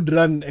na a good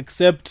run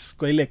except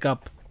kwa ile cup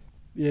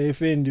ya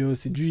FA ndio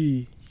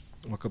sijui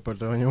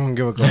wakapata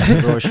wanyonge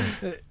wakaondosha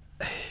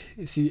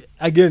si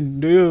again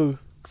ndio hiyo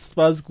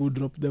Spurs could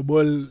drop the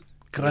ball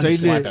crunch Saidi,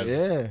 time.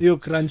 yeah. Hiyo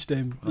crunch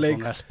time like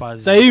Wakonga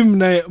Spurs. sahii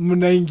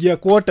mnaingia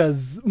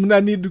quarters mna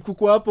need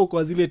kukua hapo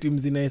kwa zile timu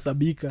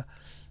zinahesabika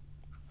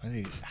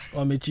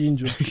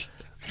wamechinjwa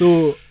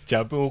so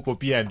chape huko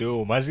pia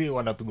ndio mazi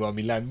wanapigwa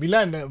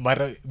Milan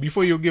mara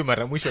before hiyo game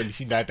mara mwisho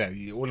walishinda hata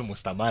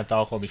almost a month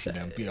wako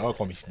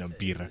wameshinda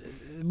mpira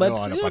but No,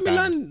 hiyo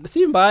wanapatana. Milan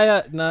si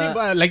mbaya si na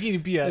mbaya lakini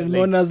pia like,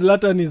 Mona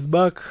Zlatan is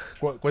back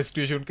kwa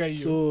situation ka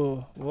hiyo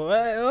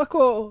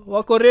so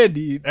wako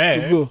ready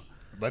to go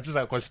but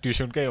sasa kwa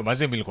situation ka hiyo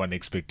mazi nilikuwa na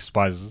expect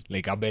Spurs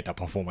like a better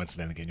performance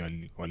than Kenya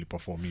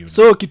waliperform hiyo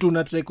so kitu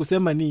unatrai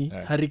kusema ni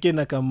Yeah. Hurricane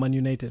na kama Man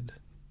United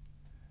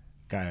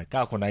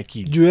ka kuna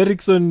akili juu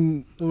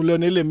Erikson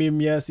uliona ile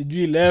meme ya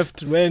sijui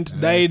left went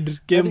died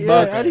came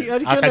back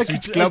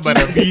akachit club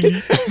mara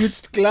mbili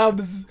switched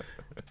clubs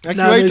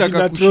na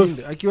ameshinda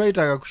trophy.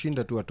 akiwaitaka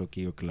kushinda tu atoke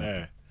hiyo club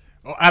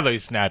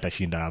otherwise na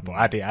atashinda hapo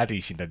hata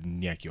ishinda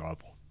dunia akiwa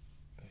hapo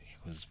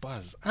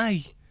Spurs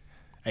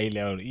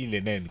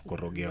ile nene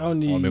korogea Hao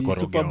ni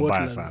wamekorogea super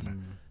mbaya bottlers. sana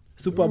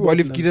Super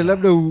walifikiria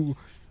Bottlers.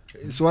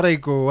 labda swara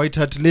iko White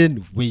Hart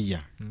Lane weya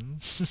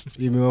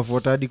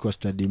imewafuata hadi kwa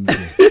stadium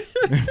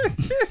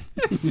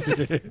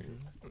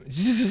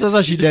sisi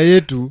sasa shida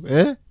yetu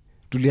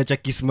tuliacha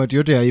kismat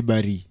yote ya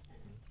Ibari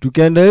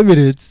tukaenda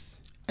Emirates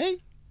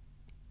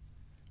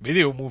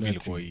hiyo movie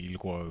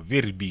ilikuwa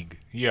very big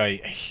hiyo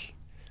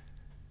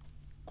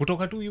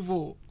kutoka tu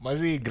hivyo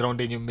mazi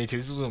ground yenye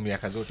mmecheza hizo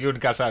miaka zote hiyo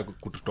nikasa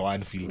kututoa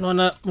Anfield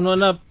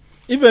unaona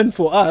even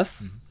for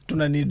us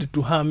tuna need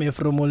to hame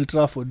from Old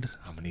Trafford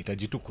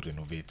mnahitaji tu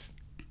kurenovate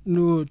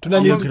no tuna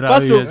Hiyo need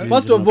grau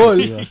first of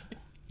all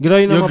gira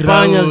ina Hiyo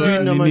mapanya grau, sijui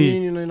ina nini,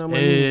 manini na ina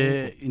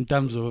manini in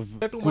terms of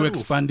Tatu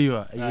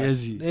kuexpandiwa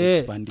haiwezi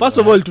expandiwa. first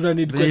of all tuna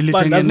need to Vile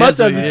expand as much as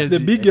ilitengenezwa it's the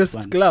iwezi biggest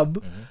expand.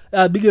 club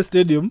biggest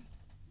stadium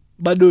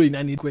bado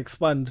ina need to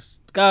expand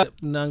ka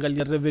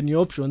naangalia revenue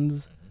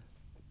options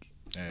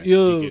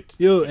hiyo ticket.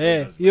 hiyo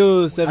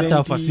hata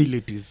 70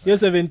 facilities hiyo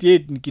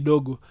 78 ni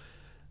kidogo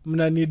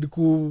mna need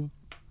ku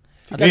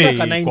fika Hey,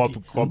 mpaka 90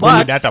 kwa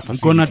But- data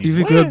mko na facilities.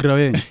 tv kwa hiyo grau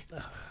yenu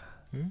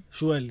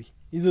surely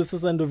hizo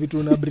sasa ndo vitu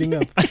una bring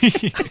up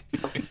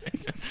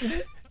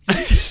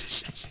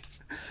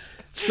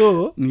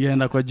so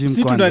ningeenda kwa gym si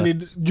tuna kwanza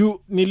need juu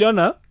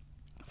niliona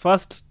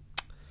first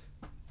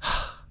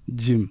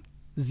gym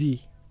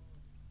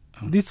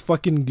these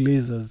fucking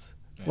glazers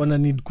wana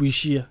need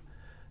kuishia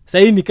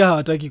sahii nikaa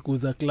hawataki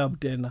kuuza club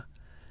tena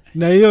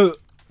na hiyo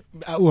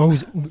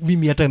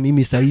mimi hata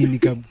mimi sahii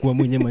nikakuwa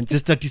mwenye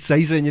Manchester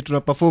sahii senye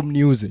tuna perform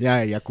news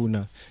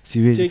yakuna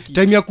siwezi Cheki.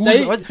 time ya Sahi- kuuza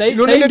sahi- unaona sahi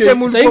ile ndio-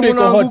 time sahi ndio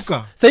ulikuwa iko hot.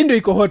 unaanguka Sahi ndio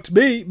iko hot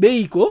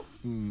bei iko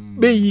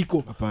bei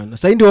iko hapana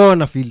sahii ndio wao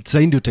wana feel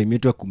sahii ndio time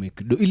yetu ya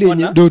kumake do ile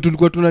Wana- yenye do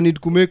tulikuwa tuna need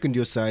kumake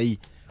ndio sahii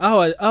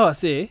hawa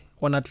se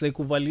wanatrai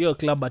kuvalia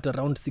club at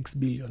around 6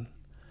 billion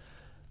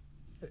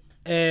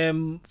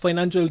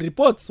financial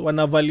reports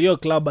wanavalio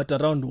club at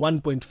around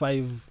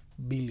 1.5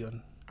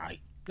 billion. Ai.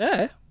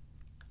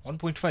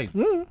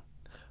 1.5.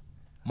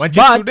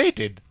 Manchester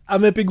United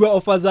Amepigwa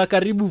ofa za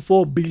karibu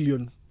 4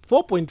 billion.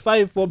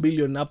 4.5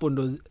 billion hapo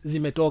ndo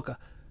zimetoka.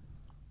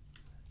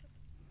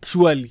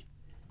 Surely.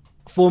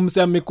 Forms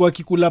amekuwa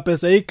kikula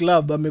pesa hii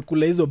club,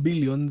 amekula hizo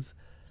billions.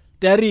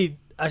 Tayari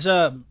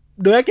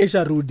do yake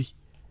isharudi.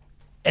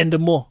 And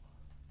more.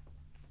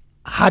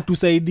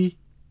 Hatusaidi.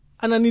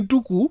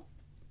 Ananituku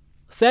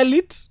sell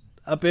it,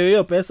 apewe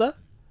hiyo pesa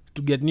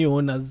to get new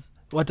owners.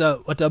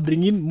 Wata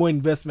bring in more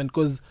investment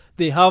because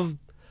they have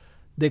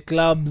the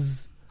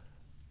club's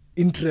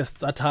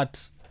interests at heart.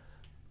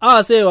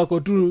 Say wako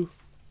tu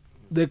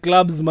the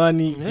club's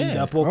money in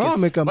their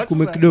pocket.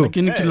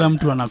 Lakini kila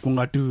mtu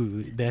anakunga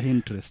tu their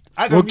interest.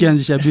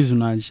 Ukianzisha business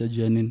unaanzisha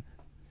juu ya nini?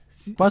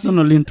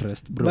 Personal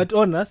interest, bro. But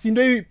ona, si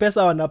ndio hii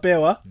pesa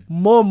wanapewa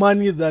more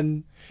money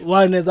than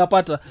wanaweza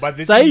pata.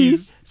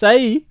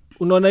 Sahi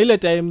unaona ile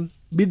time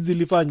bids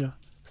zilifanywa,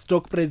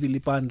 stock price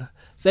ilipanda.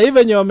 Sasa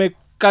venye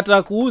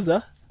wamekata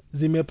kuuza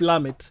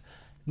zimeplummet.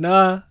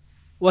 Na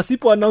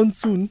wasipo announce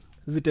soon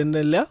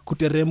zitaendelea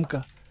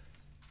kuteremka.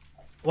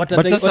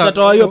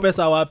 Watatoa hiyo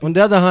pesa wapi? On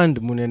the other hand,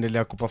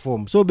 mnaendelea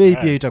kuperform. So bei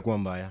pia itakuwa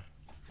mbaya.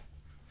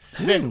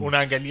 Then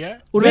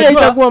unaangalia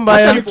itakuwa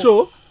mbaya.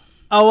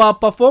 Our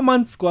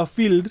performance kwa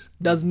field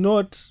does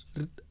not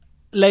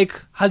like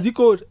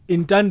haziko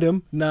in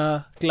tandem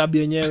na club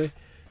yenyewe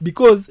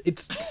because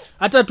it's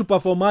hata tu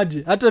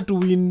performaje hata tu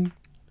win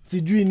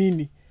sijui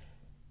nini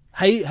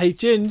hai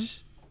change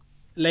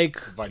like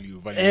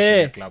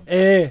value club.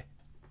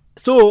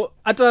 So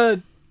hata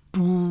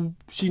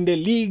tushinde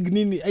league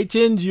nini hai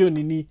change hiyo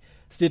nini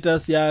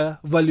status ya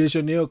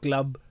valuation ya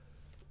club.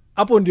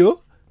 Hapo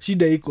ndio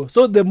shida iko.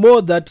 So the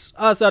more that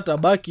asa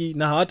tabaki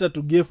na hawata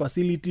to give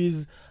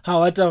facilities,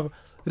 hawata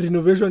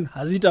renovation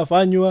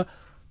hazitafanywa,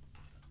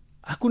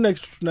 hakuna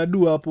kitu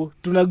tunadu hapo.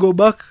 Tuna go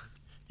back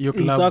your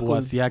club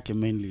worth yake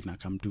mainly na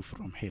come to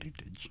from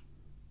heritage.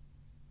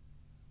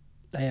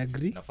 I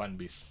agree. Na fan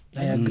base.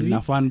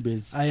 Na fan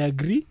base. I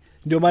agree.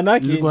 Ndio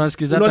manake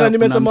unaona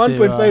nimesema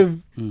 1.5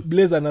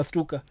 Blazer na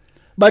Stuka.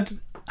 But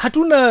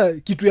hatuna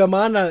kitu ya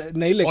maana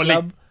na ile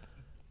club.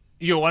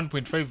 Hiyo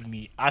 1.5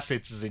 ni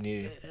assets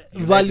zenye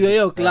value ya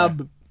hiyo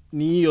club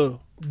ni hiyo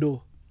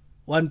do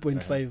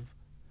 1.5.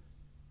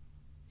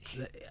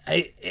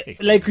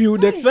 Like you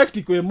would expect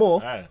ikwe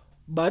more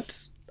but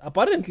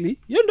apparently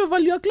hiyo ndo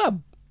value ya club.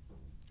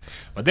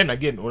 But then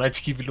again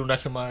unachiki vile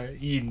unasema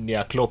hii ni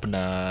ya Klopp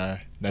na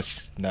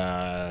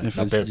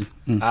Pep.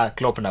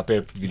 Klopp na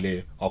Pep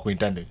vile wako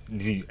intended.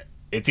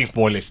 I think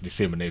more or less the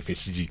same na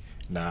FSG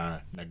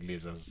na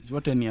Glazers.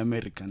 Wote ni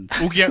Americans.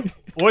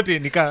 Wote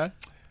nika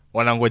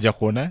wanangoja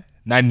kuona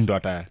nani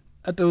ndo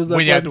atauza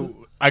mwenye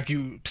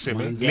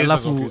tuseme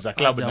Glazers of the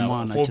club na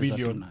 4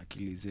 billion na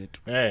akili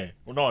zetu.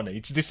 Unaona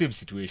it's the same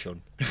situation.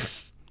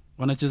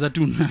 Wanacheza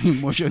tu na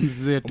emotions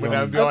zetu.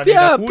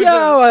 Pia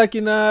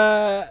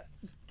wakina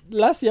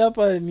lasi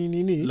hapa ni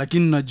nini?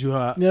 Lakini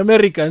najua ni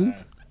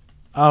Americans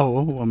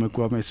au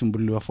wamekuwa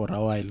wamesumbuliwa for a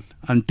while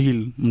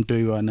until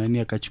mtoi wa nani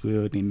akachukua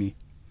hiyo nini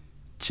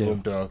cheo.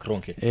 Mtu wa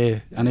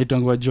Kroenke.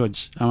 Anaitwa George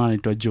ama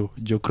anaitwa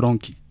Joe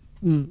Kroenke.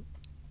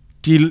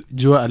 Till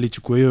Joe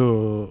alichukua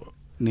hiyo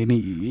nini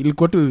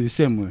ilikuwa tu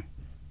same.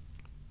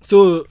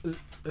 So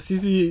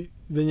sisi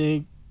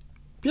venye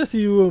pia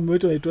si huyo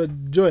mwetu anaitwa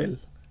Joel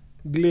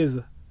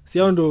Glazer. Si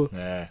hao ndo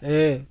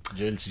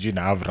Joel sijui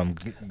na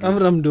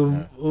Avram ndo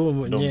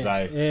mwenye.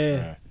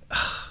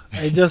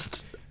 I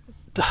just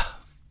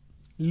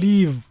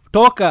leave.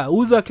 Toka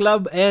uza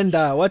club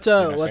enda wacha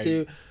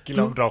wase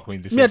kila mtu wako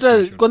in the same situation.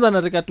 Mimi hata kwanza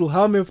nataka tu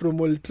hame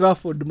from Old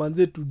Trafford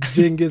manze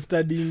tujenge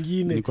stadi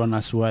nyingine. Niko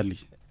na swali.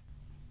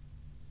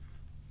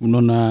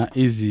 Unaona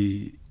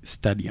hizi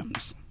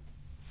stadiums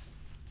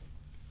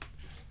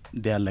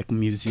they are like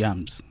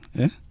museums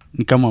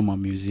ni kama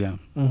museum.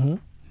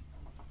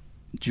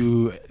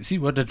 Juu si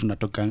wote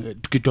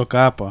tukitoka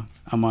hapa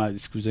ama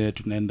siku zote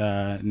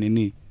tunaenda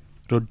nini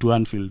Road to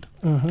Anfield.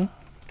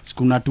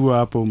 Siku natua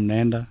hapo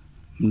mnaenda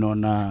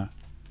mnaona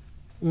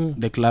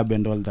the club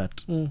and all that.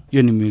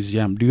 Hiyo ni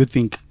museum. Do you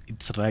think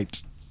it's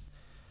right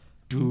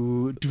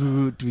to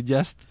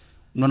just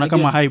unaona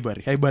kama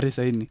Highbury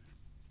saini?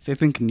 So I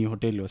think ni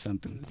hotel or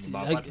something.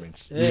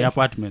 Ni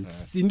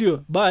apartments. Si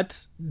ndio? But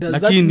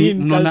does that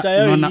mean culture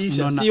yao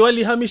ilisha? Si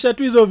walihamisha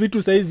tu hizo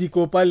vitu saizi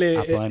iko pale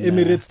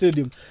Emirates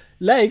Stadium.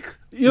 Like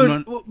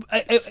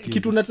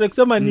kitu nataka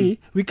kusema ni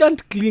we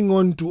can't cling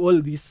on to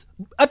all this.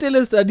 At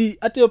ile study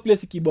at your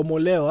place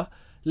kibomolewa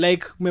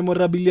like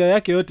memorabilia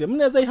yake yote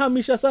mnaweza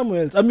ihamisha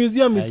somewhere else. A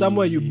museum is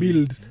somewhere you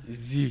build.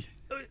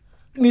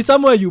 Ni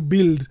somewhere you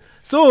build.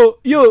 So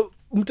hiyo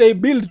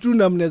mtaibuild tu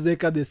na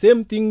mnaweza the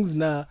same things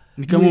na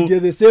ni kama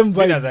the same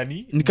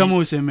vibe. Ni kama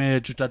useme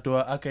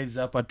tutatoa archives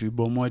hapa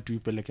tuibomoe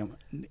tuipeleke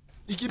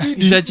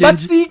ikibidi but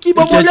si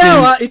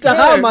kibomolewa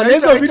itahama na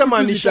hizo vitu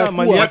maanisha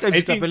mali yake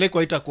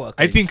zitapelekwa itakuwa.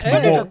 I think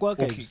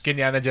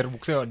Kenya anajaribu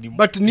kusema ni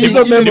but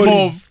hizo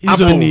memories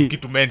hizo ni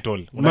kitu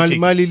mental.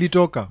 Mali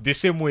ilitoka the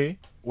same way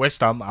West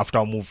Ham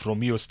after move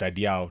from hiyo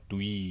stadi yao to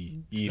hii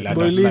London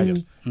Boiling,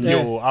 Stadium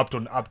yeah. hiyo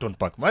Upton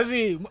Park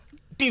mazi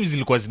teams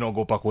zilikuwa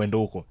zinaogopa kuenda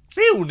huko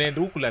si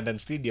unaenda huku London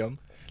Stadium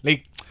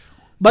like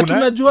but kuna-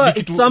 unajua ni kitu-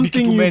 it's something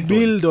ni kitu you mental.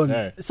 build on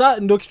Eh. sa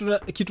ndo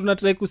kitu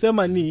natrai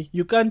kusema ni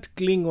you can't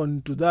cling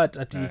on to that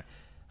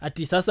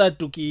ati sasa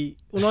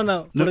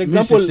unaona for mi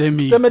example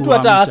sisemi tuseme tu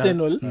hata kuamsha.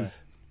 Arsenal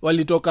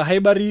walitoka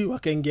Highbury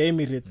wakaingia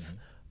Emirates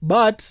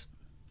but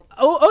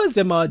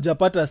awezema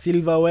wajapata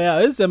silverware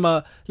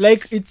awezema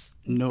like it's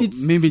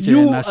mimi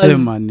chenye you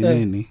nasema as- ni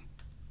nini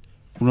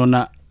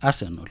unaona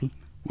Arsenal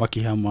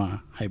wakihama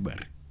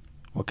Highbury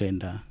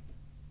wakaenda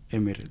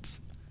Emirates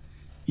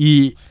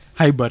hii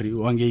Highbury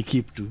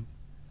wangeikeep tu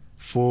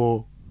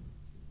for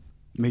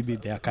maybe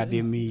the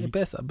academy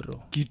pesa bro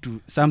kitu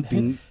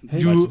something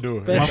Hey, juu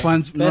pesa.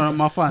 mafans Pesa. unaona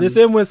mafans the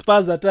same way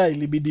Spurs hata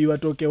ilibidi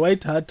watoke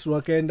White Hart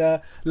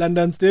wakaenda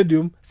London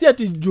Stadium si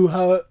ati juu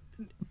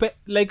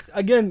like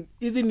again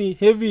hizi ni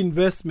heavy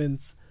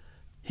investments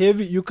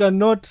heavy you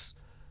cannot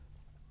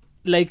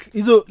like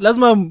hizo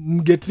lazima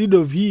mget rid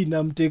of hii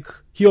na mtake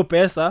hiyo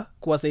pesa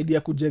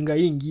kuwasaidia kujenga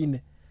hii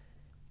ingine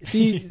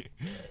si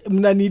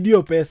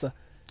mnanidio pesa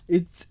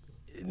it's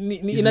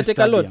hizi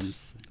inateka lot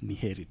stadiums ni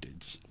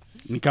heritage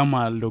ni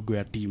kama logo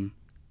ya team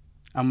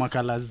ama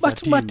colors za but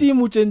team.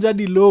 matimu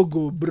chenjadi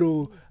logo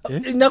bro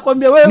Eh?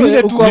 nakwambia wewe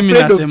Mimi tu- uko mimi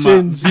afraid of nasema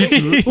change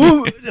vitu-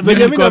 Huu- Mimi venye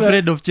niko mi naona-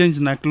 afraid of change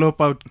na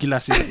Klopp out kila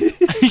siku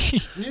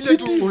ile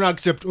tu una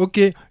accept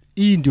okay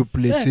hii ndio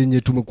place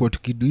yenye tumekuwa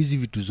tukidu hizi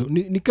vitu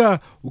nikaa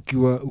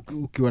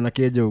ukiwa na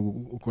keja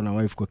uko na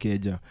wife kwa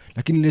keja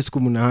lakini ile siku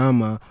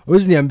mnahama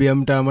wezi niambia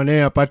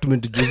mtaamanaye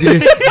apartment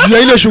juu ya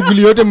ile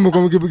shughuli yote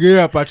mmekuwa mkipiga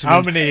hiyo apartment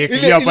Hamna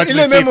yekilia ile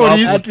apartment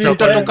memories iko hapo,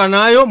 mtatoka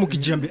nayo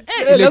mkijiambia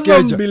ile lazima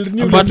keja mbuild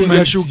new apartment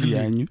ya Apartment si shughuli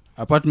yenyu.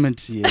 Apartment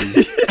si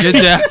yenyu.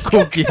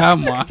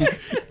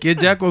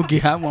 keja yako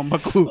ukihama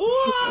ambako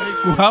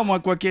kuhama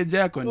kwa keja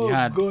yako ni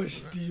hard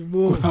gosh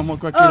Timo kuhama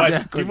kwa keja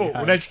yako Timo, ni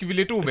hard. unachiki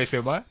vile tu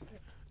umesema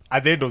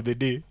at the end of the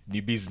day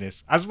ni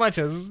business as much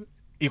as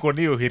iko na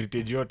hiyo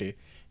heritage yote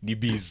ni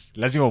biz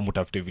lazima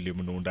mtafute vile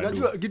mnaunda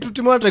najua do kitu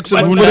timata But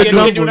kusema kuna for kitu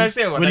example kenye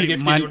unasema, Kweli, na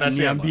kitu Man- kenye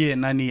unasema. niambie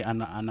nani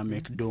ana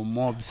make do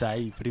mob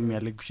sahii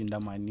Premier League kushinda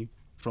mani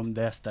from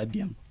their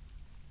stadium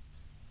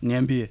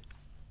niambie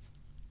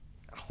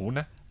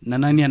Huna? na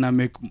nani ana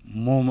make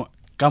more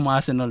kama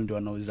Arsenal ndio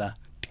wanauza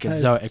ticket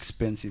Nice. zao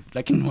expensive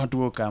lakini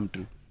watu wao come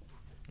tu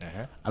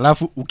Ehe.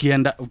 alafu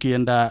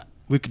ukienda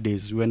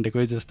weekdays uende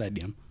kwa hizo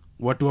stadium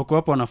watu wako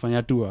hapo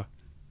wanafanya tour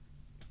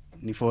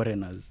ni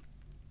foreigners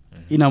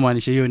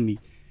inamaanisha hiyo ni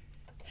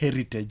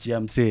heritage ya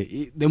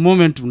msee the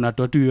moment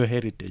unatoa tu hiyo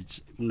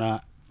heritage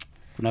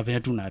unafanya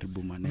tu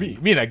unaharibu maneno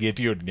mi na get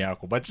hiyo ni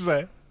yako but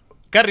sasa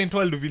current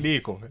world vile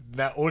iko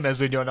na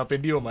owners wenye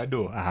wanapendio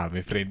mado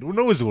my friend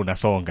unauzi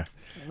unasonga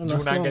Juu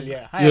Unasonga.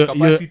 unaangalia higher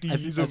capacity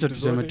hizo acha vitu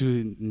tuseme zote.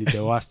 tu ni the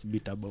worst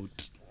bit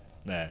about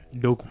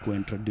doku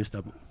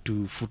kuintroduced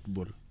to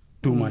football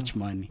too much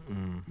money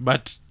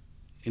but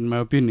in my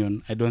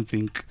opinion I don't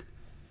think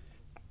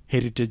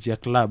heritage ya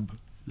club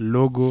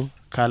logo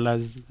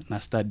colors na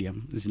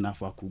stadium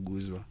zinafaa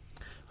kuguzwa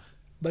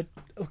but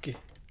okay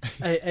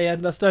I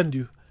understand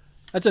you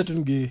acha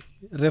tunge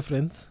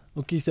reference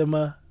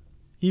ukisema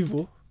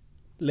hivyo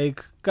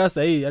like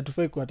kasa hii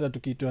hatufai kuhata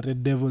tukiitwa red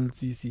devil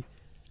sisi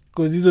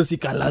cause hizo si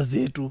kala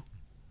zetu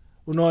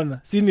unaona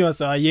si ni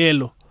wasawa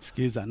yelo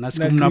sikiza na Na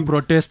siku mna green.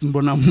 protest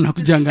mbona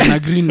mnakujanga na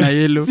green na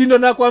yellow si ndo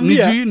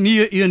nakwambia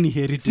hiyo ni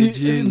heritage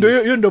si, yenu.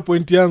 ndo hiyo ndo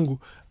point yangu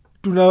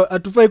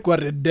hatufai kuwa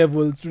red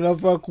devils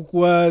tunafaa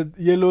kukuwa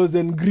yellows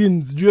and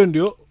greens juu hiyo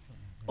ndio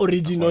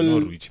original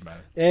Norwich, man.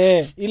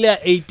 ile ya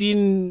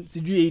 18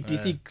 sijui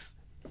 86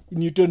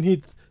 Newton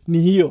Heath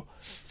ni hiyo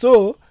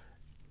so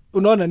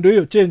unaona ndio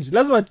hiyo change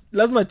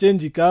lazima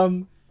change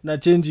ikam na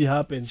change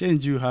happen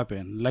change you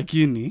happen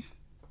lakini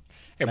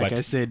like But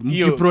I said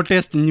hiyo-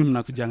 mkiprotest nyi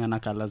mnakujanga na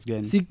colors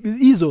gani si,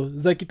 hizo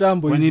za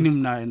kitambo kwa hizo. nini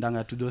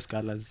mnaendanga to those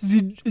colors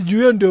Juu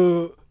hiyo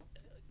ndio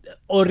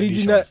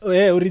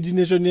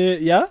origination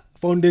ya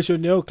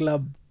foundation yao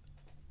club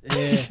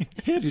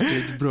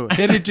heritage bro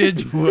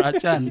heritage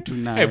achani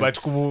tunayo but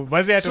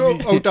maze hata so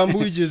mi-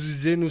 autambui jezi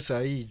zenu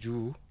sahii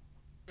juu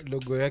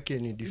logo yake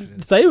ni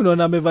different sahii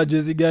unaona amevaa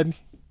jezi gani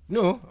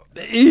no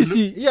hii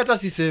si hii hata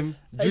si same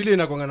juu ile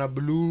inakwanga na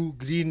blue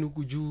green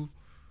huku juu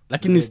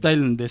lakini style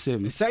ni the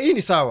same hii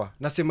ni sawa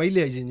nasema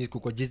ile yenye iko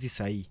kwa jezi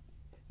sahii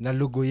na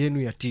logo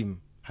yenu ya team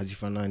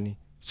hazifanani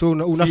so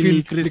una Si feel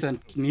ni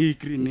Crescent, ni hii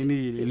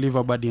nini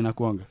liverbird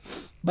inakuanga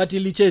but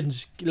ili change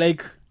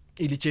like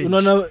ili change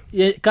unaona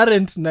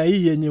current na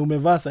hii yenye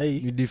umevaa sahii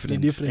Ni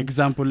different.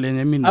 example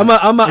yenye mimi ama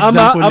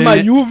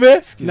yenye-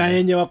 Juve Sikiza. na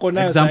yenye wako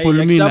nayo sahii example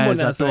ya mimi kitambo na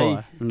naweza sahii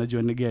toa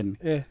unajua ni gani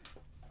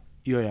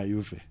hiyo ya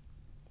Juve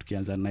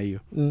tukianza na hiyo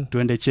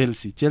tuende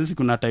Chelsea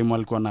kuna time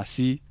walikuwa na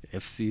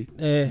CFC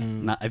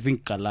na I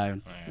think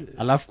Lion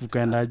alafu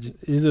kukaendaje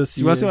hizo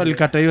siwase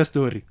walikata hiyo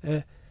story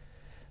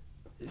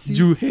Si-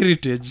 juu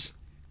heritage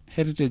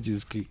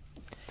is key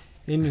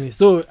anyway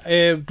so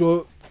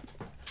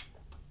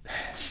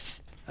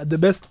the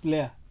best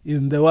player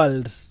in the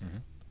world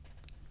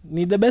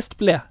ni the best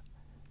player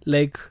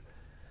like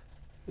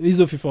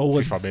hizo FIFA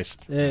awards FIFA best.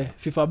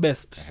 FIFA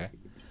best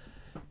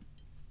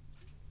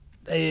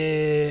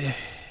Uh-huh.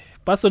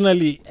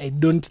 Personally I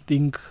don't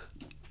think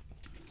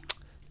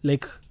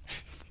like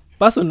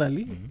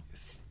personally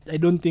I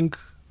don't think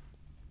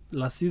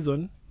last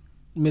season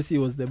Messi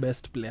was the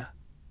best player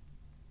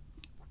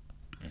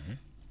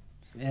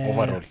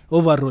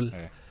overall.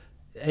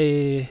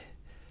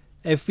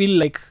 I feel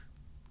like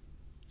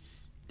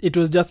it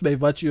was just by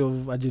virtue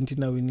of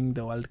Argentina winning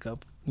the World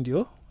Cup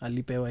ndio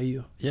alipewa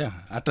hiyo. Yeah,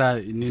 hata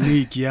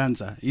nini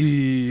ikianza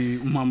hii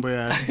mambo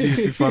ya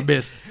FIFA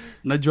best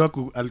najua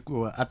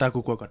alikuwa hata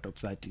kukua kwa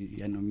top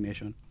 30 ya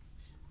nomination.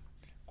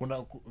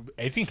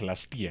 I think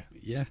last year.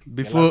 Yeah,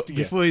 last year.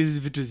 before hizi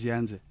vitu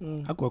zianze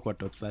hakuwa kwa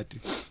top 30.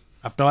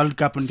 After World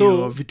Cup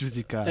ndio vitu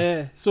zika.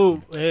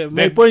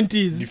 My point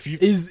is he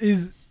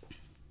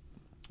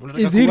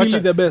really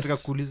the best? Nataka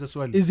kuuliza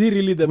swali. Is he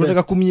really the Unataka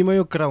best? kumnyima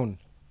hiyo crown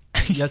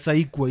ya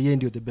sahi kuwa yeye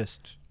ndio the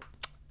best.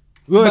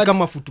 Wewe But-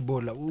 kama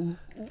footballer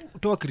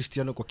toa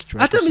Cristiano kwa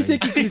kichwa Hata yako mimi sahi.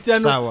 siki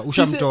Cristiano. Sawa,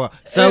 ushamtoa.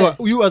 Sawa,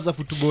 you as a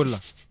footballer.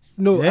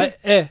 No,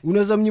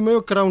 Unaweza mnyima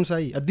hiyo crown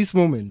sahi at this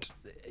moment.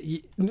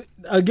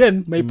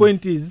 Again my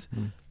point is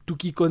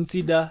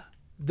tukiconsider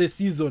the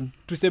season.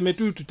 Tuseme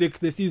tu to take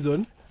the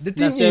season. The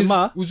thing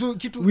Nasema, is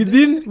kitu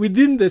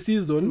within the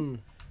season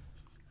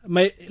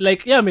my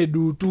like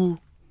amedu tu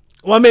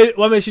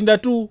wameshinda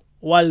tu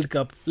World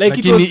Cup like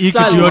it Lakini was hii kitu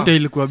Salah. yote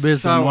ilikuwa based on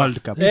Sawa. World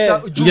Cup.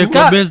 Ka-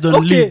 Ingekuwa based on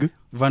okay. league,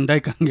 Van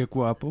Dijk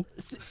angekuwa hapo.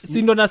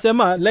 Si ndo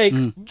nasema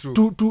like True.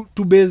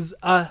 to base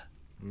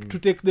to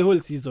take the whole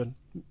season.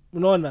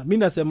 Unaona mi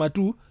nasema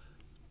tu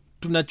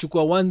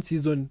tunachukua one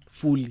season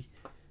fully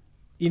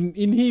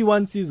in hii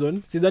one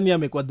season sidhani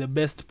amekuwa the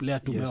best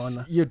player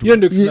tumeona. Hiyo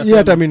ndio kitu hiyo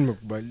hata mimi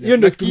nimekubali. hiyo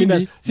ndio kitu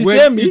Lakini, sisemi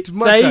when it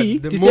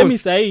mattered the sisemi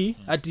most, sahii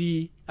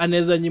ati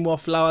anaweza nyimwa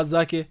flowers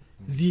zake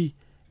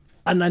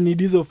ana need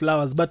hizo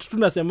flowers but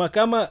tunasema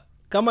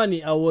kama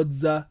ni awards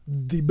za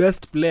the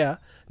best player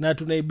na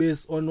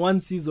tunaibase on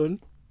one season.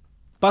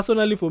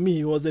 Personally for me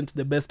he wasn't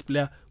the best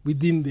player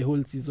within the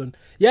whole season.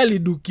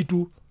 Alidu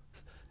kitu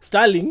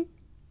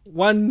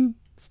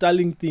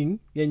Sterling thing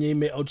yenye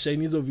ime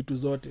outshine hizo vitu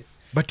zote.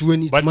 but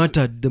when it But,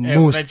 mattered the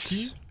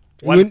unachiki,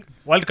 most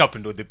World Cup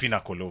ndo the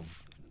pinnacle of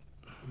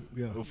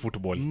Yeah.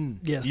 football.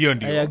 Yes, Hiyo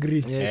ndio. I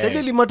agree.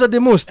 Sasa mattered the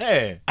most.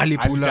 Eh,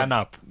 Alipula.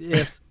 aliturn up.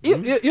 Yes.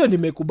 Hiyo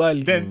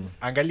nimekubali. Then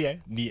angalia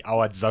ni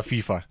awards za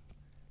FIFA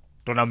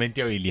tournament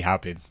yao ili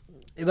happen.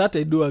 That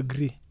I do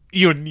agree.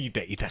 Hiyo ni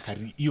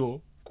itakari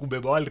hiyo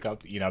kubeba World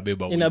Cup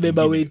inabeba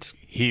Inabeba ingine weight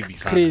heavy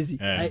sana. crazy.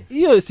 Eh.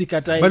 Hiyo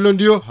sikatai. Ballon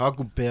d'Or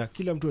hakumpea.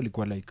 Kila mtu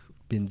alikuwa like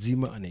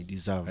Benzema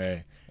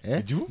anaideserve.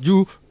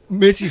 Juu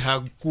Messi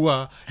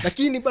hakuwa,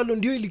 lakini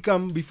Ballon d'Or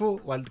ilikam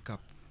before World Cup.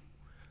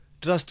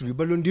 Trust me,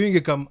 Ballon d'Or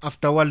ingekam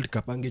after World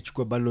Cup,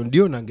 angechukua Ballon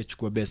d'Or na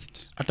angechukua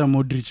best Hata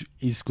Modric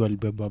isikuwa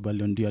alibeba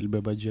Ballon d'Or,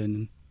 alibeba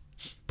Jenen.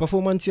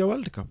 performance ya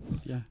World Cup.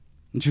 Yeah.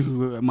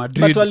 Njoo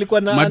Madrid. But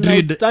walikuwa na an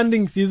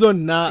outstanding season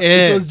na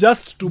it was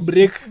just to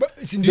break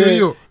Si ndio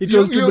hiyo. it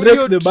was to Hiyo break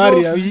the trophy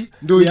barriers.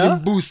 ndio Yeah.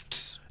 ilim-boost.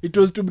 It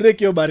was to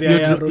break your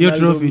barrier ya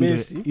Ronaldo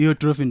Messi. Hiyo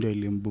trophy ndio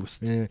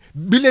ilimboost.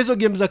 Bila hizo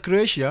game za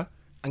Croatia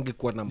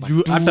angekuwa namba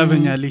Juu 2 hata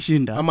venye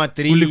alishinda ama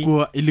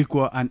 3.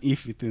 ilikuwa an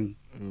iffy thing.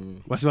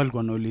 Wasi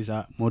walikuwa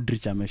nauliza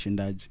Modric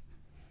ameshindaje.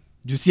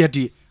 Juu si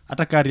ati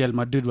hata ka Real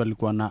Madrid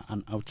walikuwa na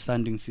an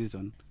outstanding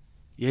season.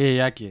 Yeye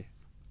yake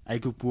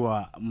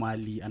haikuwa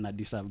mali ana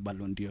deserve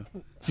Ballon d'Or.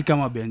 Si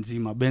kama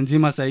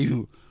Benzema sasa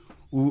hiyo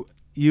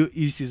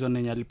season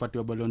yenye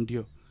alipatiwa Ballon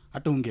d'Or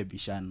hata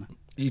ungebishana.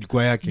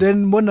 ilikuwa yake.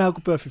 Then mbona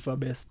hakupewa FIFA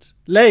best?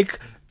 Like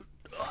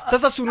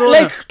Sasa si unaona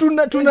like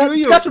Ndio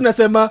hiyo.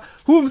 tunasema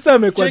huu msa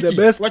amekuwa the Cheki,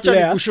 best wacha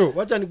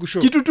player.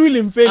 nikushow. Kitu tu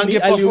ilimfeli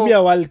Angeperform. aliumia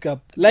World Cup.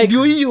 Like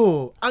Ndio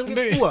hiyo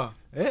angekuwa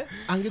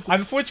angekuwa.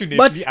 Unfortunately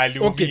But-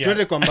 aliumia. Okay,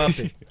 twende kwa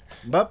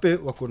Mbappe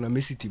wako na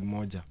Messi timu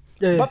moja.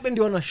 Yeah. Mbappe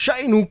ndio wana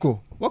shine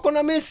huko. Wako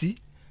na Messi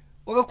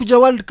wakakuja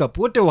World Cup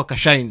wote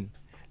wakashine.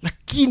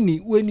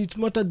 Lakini when it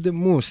mattered the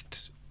most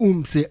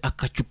umse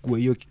akachukua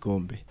hiyo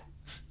kikombe.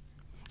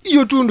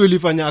 Hiyo tu ndio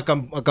ilifanya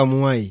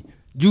akamuai.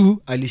 Juu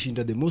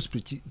alishinda the most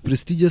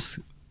prestigious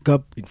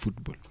cup in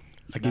football.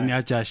 Lakini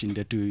acha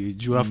ashinde tu.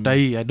 Juu after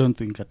hii I don't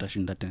think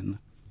atashinda tena.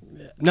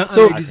 Na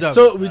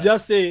so we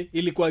just say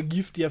ilikuwa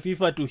gift ya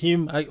FIFA to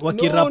him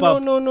wakirap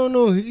up.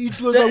 No.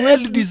 It was a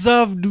well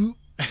deserved.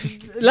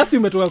 Last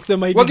umetoka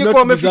kusema he did Wakikuwa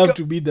not deserve wamefika-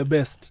 to be the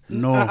best.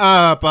 No.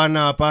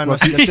 Hapana,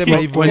 sijasema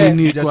hivyo. Kwa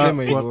nini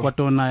Sijasema hivyo. kwa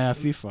tona ya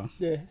FIFA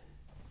Yeah.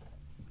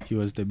 he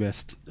was the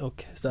best.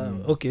 Okay, so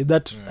okay,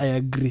 that I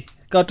agree.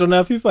 Katona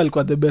ya FIFA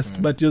alikuwa the best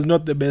but he was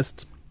not the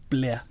best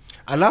player.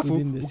 Alafu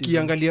Within the season.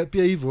 ukiangalia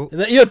pia hivyo,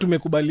 Hiyo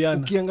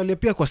tumekubaliana. ukiangalia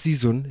pia kwa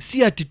season,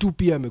 si ati tu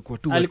pia amekuwa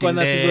tu Alikuwa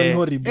na watende. season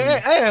horrible.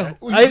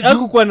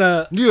 Hakukuwa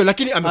na ndio,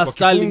 lakini amekuwa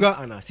Sterling. kifunga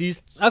ana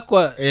assist.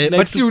 akwa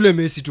But si ule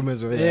Messi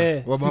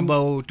tumezoea wa si-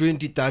 mabao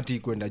 20-30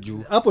 kwenda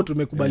juu. hapo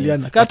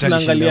tumekubaliana. Kaa hata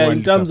alishinda tunaangalia in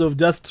World terms Cup. of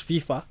just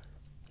FIFA.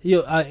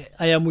 Hiyo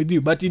I am with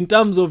you but in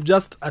terms of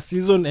just a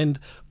season and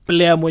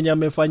player mwenye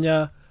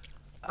amefanya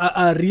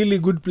a really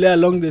good player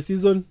along the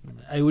season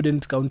I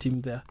wouldn't count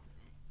him there.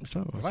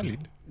 sawa valid.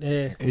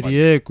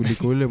 erie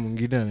kuliko ule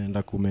mwingine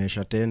anaenda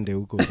kumesha tende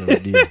huko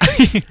Saudia.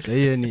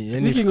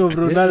 Speaking of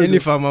Ronaldo, Ni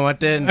fama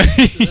matende.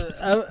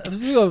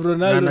 speaking of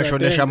Ronaldo,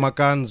 Anashonesha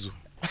makanzu.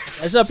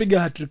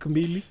 ashapiga hat-trick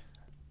 2.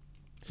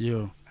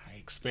 Yo.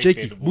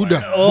 Cheki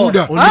buda.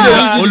 Olunga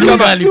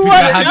alipiga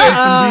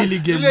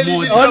hat-trick 2 game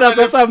moja. Ona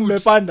sasa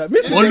mmepanda.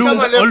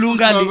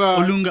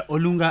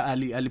 Olunga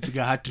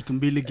alipiga hat-trick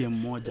 2 game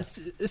moja.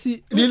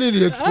 Nini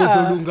ni expose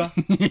Olunga?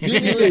 Nini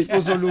ni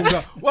expose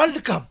Olunga?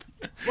 World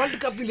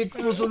Cup ile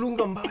expose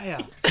Olunga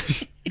mbaya.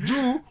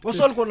 Juu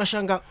watu walikuwa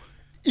wanashanga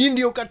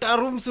ndio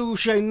Katarumsu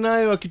shine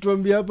nayo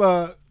akituambia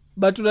hapa,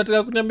 but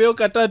unataka kuniambia hiyo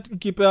kata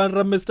ikipewa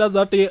Harambee Stars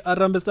hata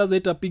Harambee Stars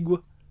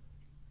haitapigwa.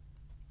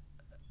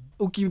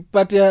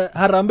 Ukipatia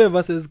Harambee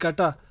versus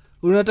Kata,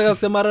 unataka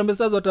kusema Harambee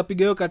Stars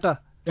watapiga hiyo Kata?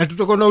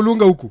 Tutakuwa na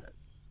Olunga huku.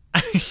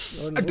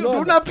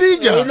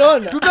 Tunapiga.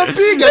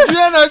 Tutapiga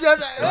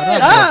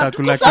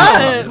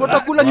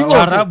watakula kitu.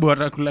 Waarabu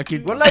watakula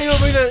kitu. Wallahi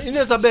hiyo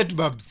inaweza bet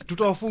babs.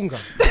 Tutawafunga.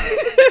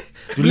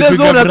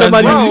 Tulipiga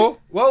Brazil.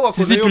 Wao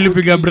Sisi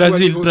tulipiga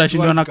Brazil,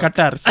 tunashindwa na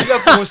Qatar. Sija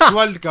host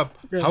World Cup.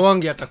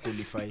 Hawangi hata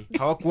qualify.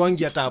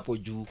 Hawakuangi hata hapo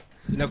juu.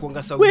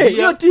 Inakuanga Saudia. Wait,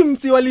 hiyo team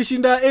si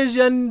walishinda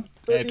Asian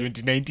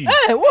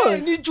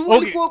 2019. Ni juu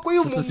walikuwa kwa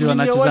hiyo. Sasa si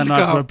wanacheza na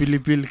watu wa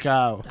pilipili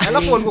kao.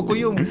 Alafu walikuwa kwa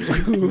hiyo.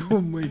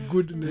 Oh my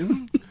goodness.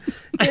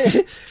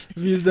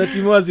 Visa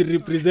team was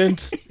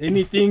represent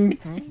anything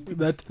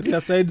that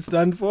three sides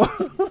stand for.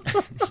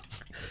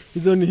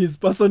 He's on his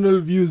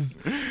personal views.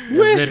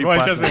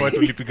 Washasema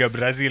tulipiga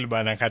Brazil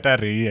bana,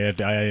 Qatar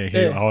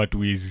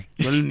hawatuwezi.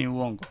 Kweli ni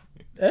uongo.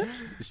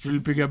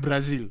 Tulipiga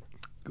Brazil.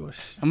 Gosh.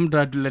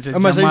 Amda tulete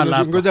Ama Jamal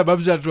hapa. ngoja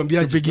babs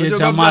atuambiaje. Tupigie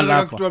Jamal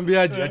hapa.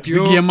 Tuambiaje ati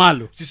Pigie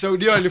Malo. si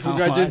Saudia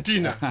walifunga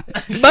Argentina.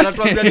 But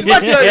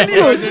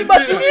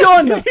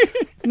tuliona.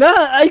 Na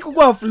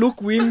haikuwa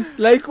fluke win.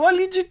 Like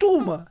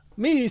walijituma.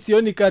 Mimi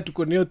sioni kama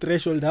tuko nayo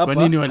threshold hapa.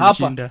 Kwa nini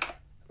walishinda?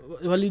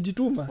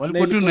 Walijituma.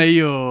 Walikuwa tu na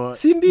hiyo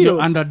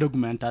underdog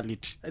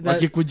mentality.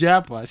 Wakikuja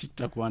hapa si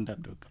tutakuwa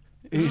underdog.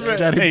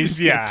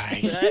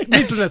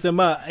 Mimi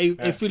tunasema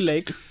I feel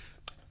like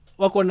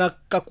wako na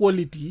ka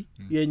quality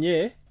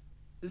yenye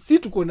si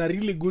tuko na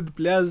really good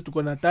players,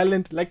 tuko na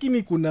talent,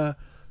 lakini kuna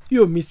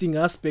hiyo missing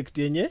aspect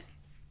yenye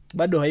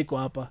bado haiko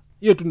hapa.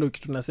 Hiyo tu ndio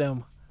kitu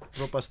tunasema.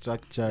 Proper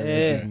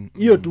structure.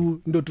 Hiyo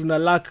tu ndio tuna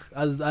lack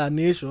as a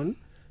nation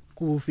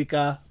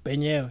kufika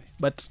penyewe.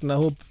 But tuna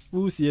hope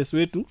CS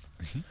wetu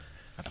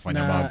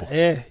atafanya mambo.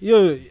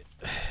 Hiyo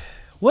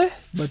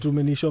but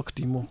umenishock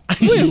Timo.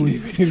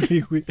 Wewe.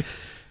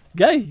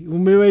 Guy,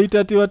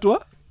 umewaita ti watu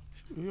wa?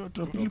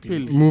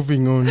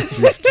 Moving on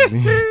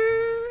swiftly.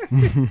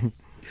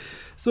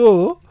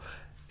 So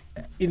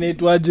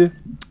inaitwaje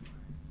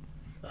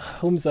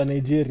Humsa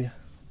Nigeria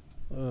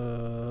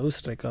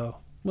striker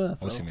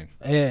Osimhen.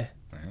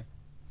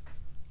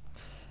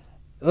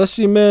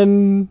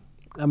 Osimhen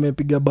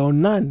amepiga bao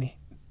 8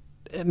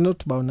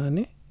 not bao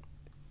 8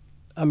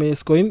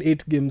 amescore in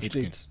 8 games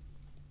straight.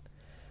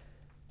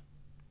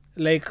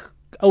 Like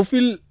I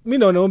feel mimi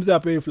naona Humsa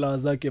ape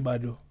flowers zake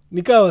bado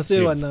nikaa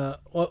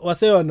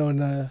wasee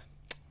wanaona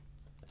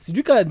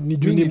sijui ka ni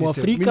juni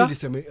Mwafrika.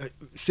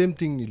 Same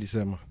thing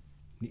nilisema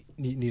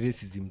ni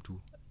racism tu.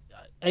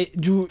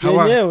 Juu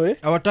yenyewe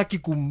hawataki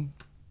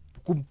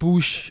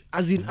kumpush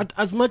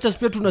as much as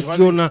pia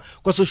tunasiona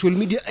kwa social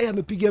media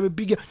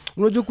amepiga.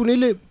 Unajua kuna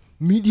ile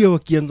media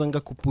wakianzanga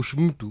kupush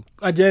mtu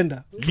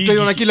agenda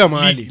tutaiona kila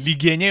mahali.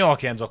 Ligi yenyewe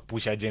wakianza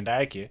kupush agenda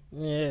yake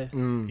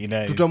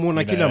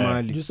tutamuona kila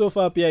mahali. Juu so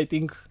far pia I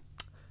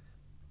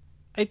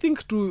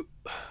think to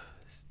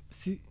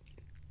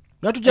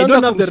I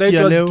don't have the right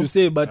words to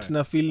say but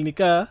na feel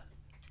nika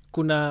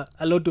kuna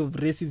a lot of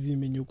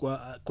racism yenye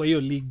kwa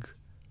hiyo league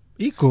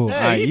iko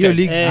hiyo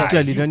league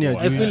Italy ndani ya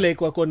I feel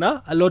like wako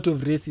na a lot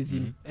of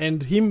racism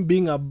and him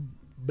being a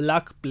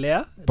black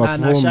player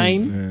na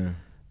shine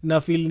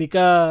na feel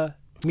nika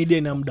media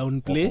ina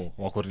downplay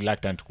wako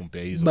reluctant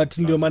kumpea hizo but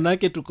ndio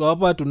manake tuko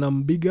hapa tuna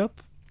big up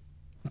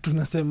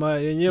tunasema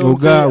yenyewe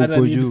ana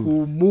need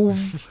to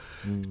move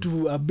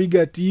to a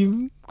bigger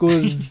team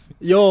cause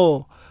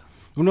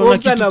unaona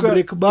kitu na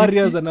break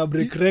barriers na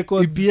break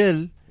records.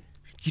 EPL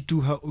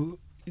kitu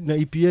na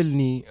EPL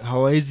ni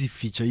hawezi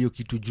feature hiyo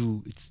kitu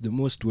juu it's the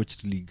most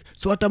watched league,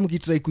 so hata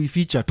mkitry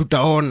kuificha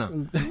tutaona.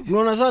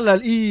 Unaona sala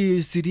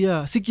hii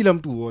Syria si kila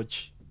mtu watch,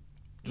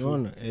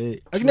 unaona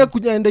lakini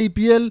kujaenda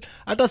EPL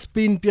hata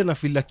Spain pia na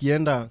feel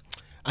akienda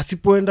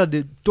asipoenda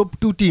the top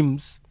 2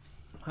 teams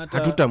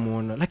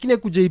hatutamuona, lakini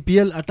kuja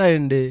EPL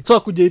ataende.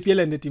 So kuja EPL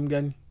ende team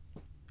gani?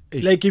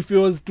 Like if it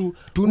was to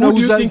who do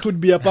you think would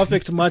be a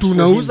perfect match?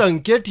 Tunauza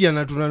Nketiah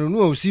na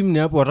tunanunua Osimhen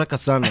hapo haraka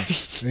sana.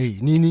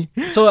 Nini?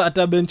 So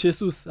ata bench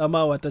Jesus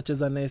ama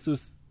watacheza na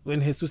Jesus when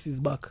Jesus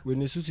is back? When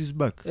Jesus is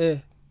back?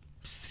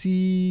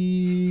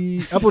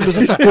 Si hapo ndo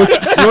sasa coach.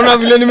 Unaona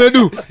vile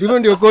nimedu? Hivyo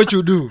ndio coach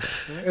udu.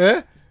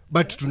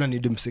 But tuna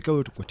need mseka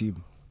wetu kwa team.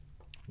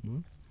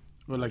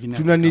 lakini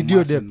Tunanidio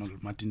Arsenal,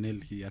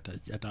 Martinelli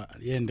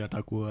yeye ndio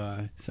atakuwa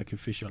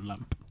sacrificial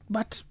lamp.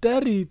 but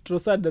tayari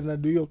Trossard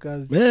anadu hiyo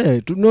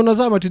kazi. Tunaona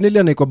za Martinelli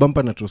anaikwa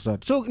bumper na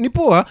Trossard, so ni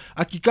poa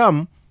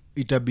akikam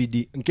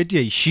itabidi Nketi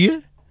aishie,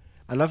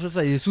 alafu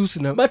sasa Jesus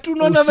na but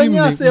unaona venye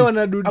ase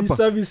wanadu hapa.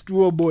 service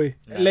to a boy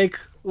like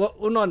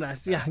unaona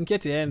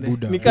Nketi aende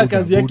Buda, nika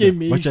kazi yake wacha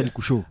imeisha.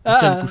 nikushow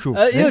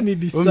Hiyo ni Huyo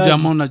disservice.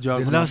 jamaa unajua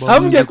The kuna last-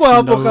 bao mingi Hamngekuwa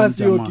kushinda hapo huyo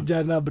kazi hiyo jamaa.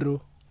 kijana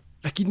bro.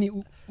 lakini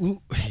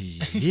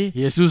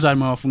Jesus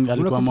amewafunga,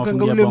 alikuwa unakumbuka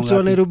amewafungia ule bao mse wa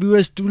ngapi? Nairobi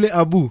West ule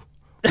Abu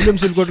ule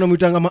mse alikuwa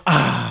tunamwitanga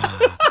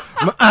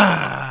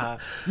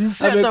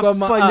mse Amekuwa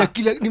atafanya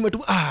kila ni matu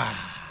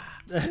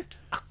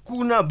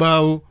hakuna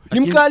bao ni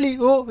mkali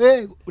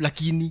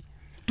lakini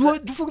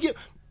tufungie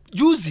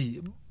juzi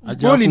boli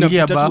Hajawafungia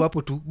inapita bao. tu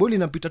hapo tu, boli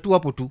inapita tu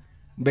hapo tu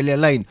mbele ya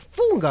line,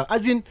 funga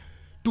as in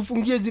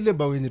tufungie zile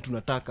bao yenye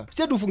tunataka,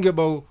 sio tufungie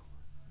bao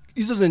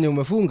hizo zenye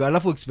umefunga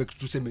alafu expect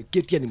tuseme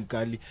Ketia ni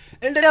mkali.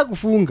 Endelea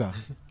kufunga,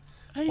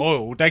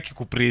 utaki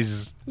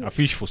kupraise a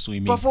fish for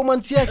swimming.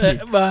 performance yake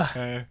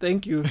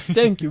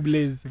Thank you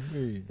Blaze.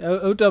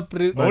 Uta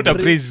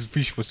praise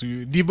fish for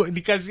swimming.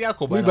 Ni kazi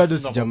yako mimi bana. bado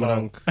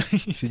sijamrank.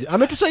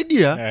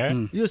 Ametusaidia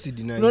hiyo si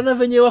deny, unaona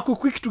venye wako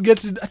quick to get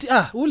rid ati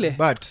ule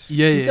but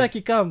msa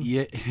akikam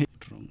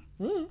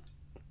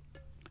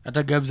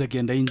hata Gabs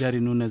akienda injury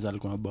Nunes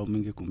alikuwa na bao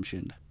mingi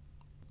kumshinda.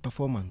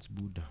 performance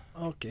buda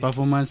okay.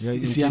 Performance Ya, si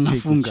Nketiah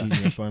anafunga. iko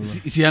chini, hapana.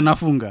 Si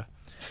anafunga.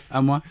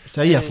 Ama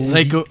Sahi afungi.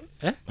 like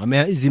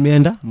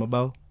Zimeenda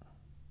mabao.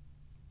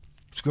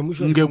 Siku ya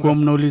mwisho mngekuwa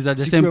mnauliza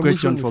the Siku same ya mwisho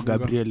question for nifunga.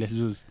 Gabriel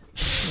Jesus.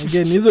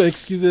 Again hizo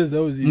excuses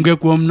au zi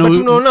Mngekuwa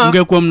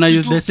mna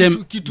use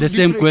the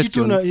same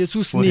question na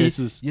Jesus for ni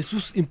Jesus.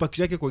 Jesus impact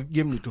yake kwa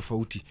game ni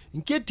tofauti.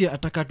 Nketiah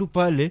ataka tu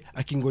pale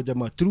akingoja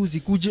matruzi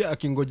kuje,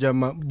 akingoja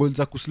ball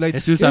za kuslide.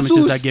 Jesus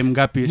amecheza game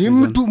ngapi ni season?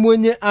 mtu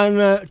mwenye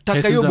anataka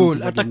Jesus hiyo ball,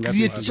 amecheza ata game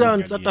create ngapi?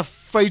 chance, ata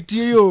fight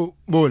hiyo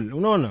ball.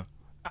 Unaona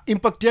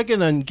impact yake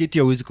na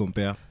Nketiah huwezi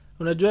compare.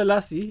 unajua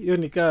lasi hiyo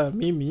nikaa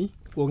mimi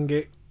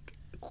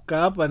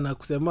kukaa hapa na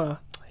kusema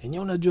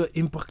yenyewe unajua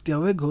impact ya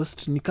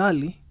Weghorst ni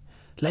kali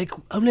like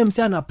ule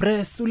mse ana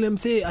press, ule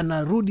mse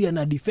anarudi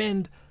ana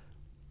defend,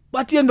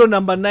 but yeye ndo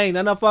number 9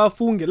 anafaa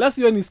afunge.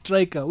 Lasi wewe ni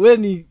striker, wewe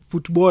ni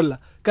footballer,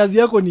 kazi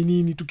yako ni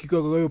nini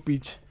tukikwa kwa hiyo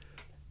pitch?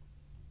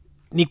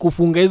 Ni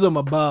kufunga hizo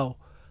mabao.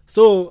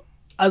 So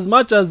as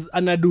much as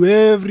anadu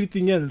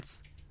everything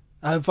else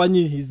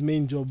afanyi his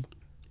main job.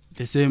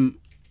 The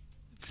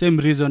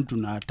same reason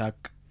tuna attack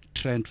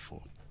Trent for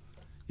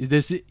is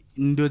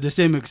the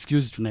same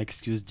excuse tuna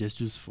excuse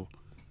Jesus for.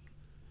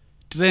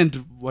 Trent,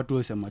 watu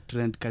wasema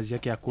Trent kazi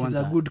yake ya He's a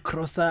kwanza good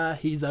crosser,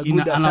 he's a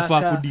good anafaa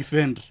attacker.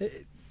 kudefend.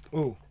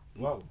 Oh,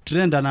 wow.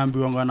 Trent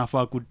anaambiwa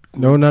anafaa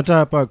Naona hata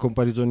hapa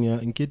comparison ya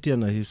Nketiah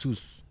na Jesus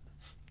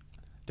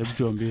hebu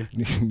tuambie.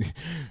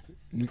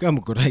 ni kama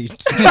mko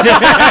right.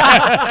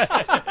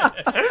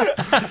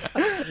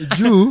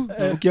 Juu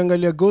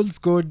ukiangalia goal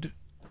scored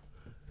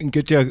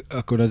Nketiah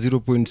akona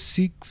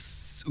 0.6,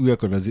 huyu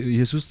akona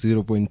Jesus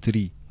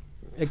 0.3.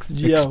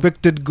 XG yao.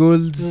 Expected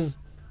goals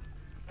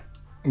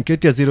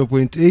Nketiah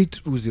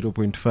 0.8 u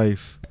 0.5.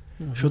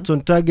 Shots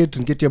on target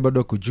Nketiah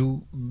bado ako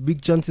juu.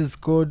 Big chances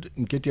scored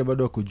Nketiah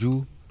bado ako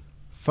juu.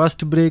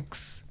 Fast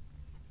breaks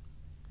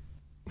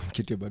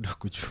Nketiah bado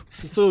ako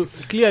juu. So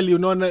clearly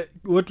unaona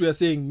what we are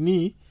saying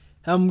ni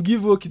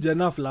hamgive huo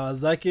kijana flowers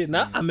zake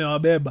na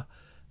amewabeba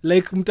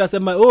like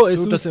mtasema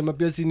Jesus Utasema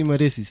pia si ni ma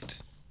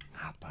racist.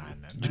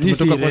 This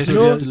Tumetoka is kwa racist,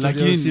 story ya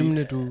lakini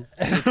Simne tu.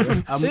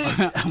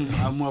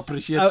 I'm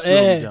appreciate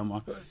strong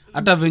jamaa.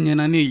 Hata venye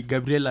nani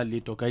Gabriel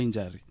alitoka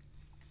injury,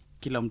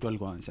 kila mtu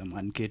alikuwa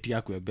anasema Nketiah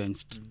yako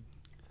benched,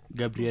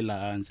 Gabriel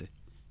aanze.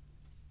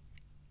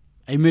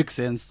 I make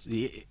sense.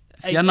 Si I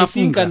think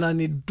anafunga ana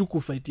need tu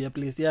kufight ya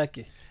place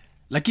yake.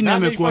 lakini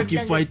amekuwa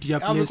kifight ya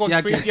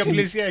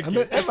place yake.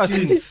 Ever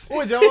since.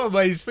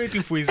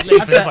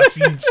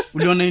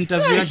 Uliona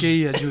interview yake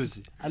hii ya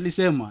juzi,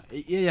 alisema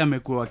yeye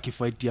amekuwa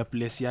kifight ya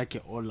place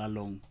yake all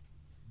along.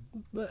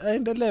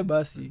 Aendelee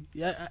basi.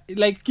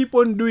 Like keep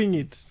on doing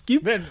it.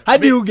 Ben,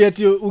 Hadi you get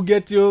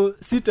your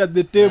seat at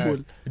the table.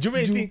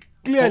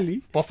 Clearly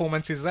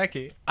performances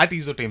zake hata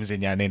hizo time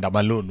zenye anaenda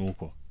malone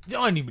huko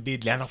jamaa ni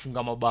deadly,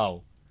 anafunga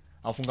mabao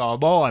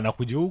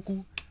anakuja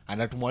huku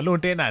anatumwa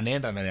loan tena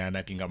anaenda na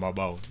anakinga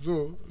mabao.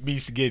 So mi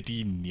siget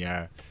hii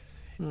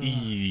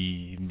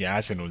ni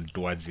Arsenal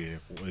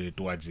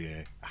towards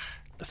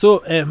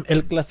so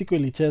El Clasico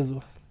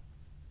ilichezwa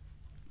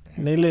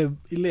na ile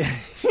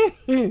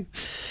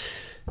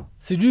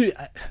sijui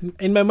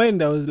in my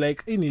mind I was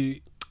like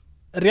ini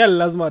Real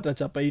lazima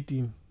atachapa hii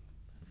team.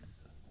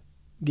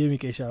 Game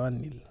ikaisha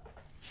 1-0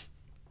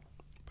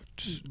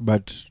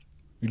 But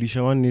ilisha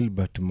 1-0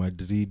 but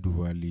Madrid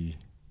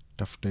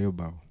walitafuta hiyo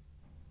bao.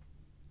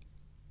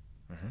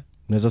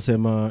 Naweza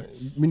sema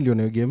mimi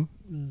niliona hiyo game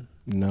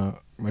na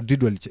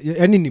Madrid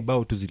yani ni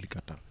bao tu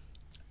zilikata.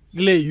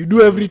 ile you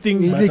do everything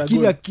Ile but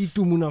kila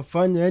kitu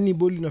mnafanya, yani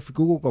ball inafika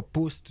huko kwa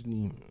post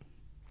ni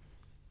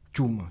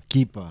chuma,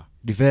 keeper,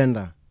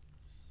 defender.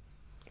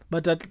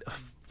 but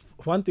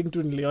one thing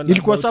tu niliona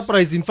ilikuwa about-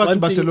 surprise in fact one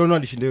thing- Barcelona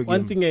alishinda hiyo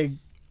one game thing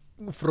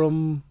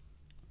from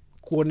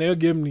kuona hiyo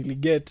game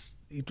niliget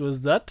it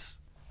was that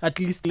at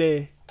least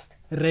le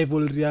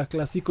rivalry ya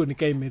Clasico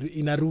nika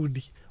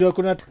inarudi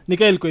kuna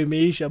nika ilikuwa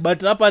imeisha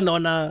but hapa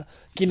naona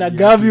kina Yeah,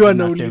 Gavi tunatembea.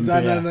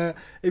 wanaulizana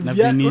Na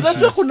vya- Vinicius.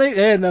 unajua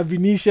kuna na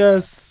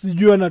Vinicius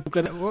sijui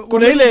anatukana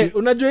kuna ile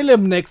unajua ile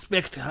mna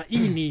expect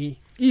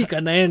hii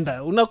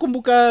kanaenda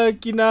unakumbuka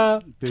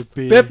kina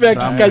Pepe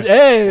Ramos.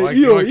 akika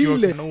hiyo Wakiwa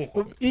ile kuna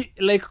huko.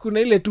 like kuna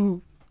ile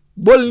tu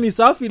ball ni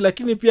safi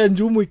lakini pia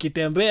njumu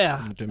ikitembea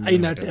Inatembea.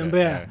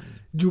 inatembea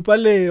juu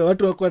pale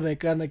watu wako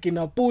wanaekana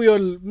kina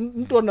Puyol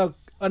mtu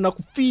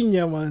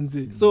anakufinya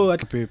manzi so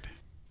Pepe.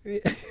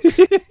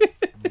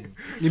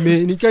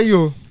 nika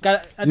hiyo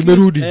at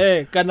Nimerudi.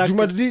 least, kana Juu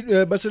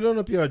Madrid,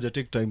 Barcelona pia waja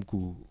take time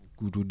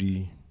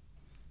kurudi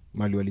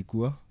mali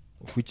walikuwa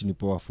of which ni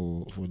poa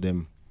for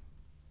them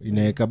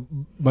inaeka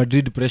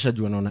Madrid pressure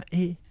juu wanaona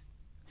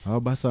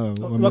hawa basa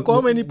wako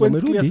how many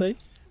points clear wamerudi.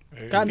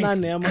 sahi ka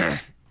 8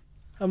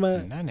 ama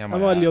Nane ama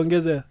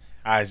waliongeza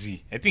I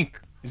think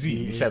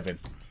ni 7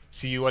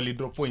 si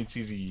walidrop points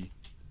hizi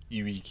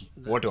hii wiki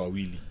wote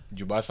wawili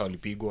Jubasa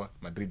walipigwa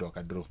Madrid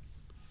wakadraw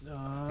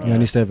Yeah,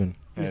 ni 7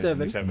 Ni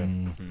seven? ni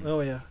 7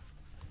 oh yeah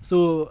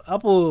so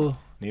hapo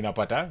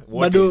ninapata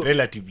wote Bado-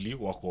 relatively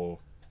wako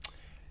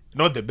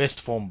not the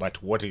best form but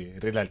wote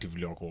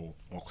relatively wako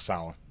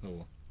sawa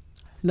so,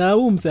 na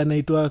huu mse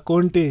anaitwa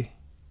Conte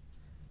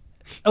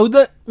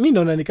mi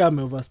naona nikaa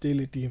ameoverstay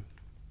ile team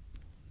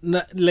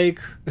na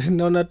like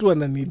naona tu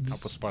ana need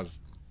hapo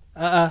Spurs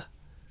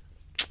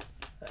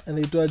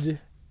anaitwaje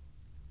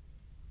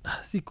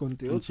si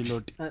Conte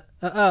Ancelotti.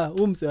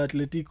 huu mse wa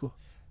Atletico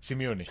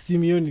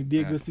Simeone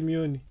Diego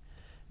Simeone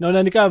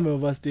naona nikaa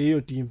ameoverstay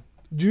hiyo team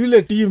juu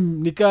ile team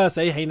nikaa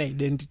sahii haina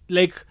identity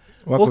like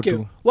Wako okay,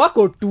 tu.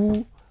 wako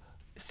tu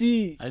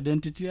si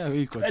Identity yao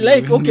iko tu.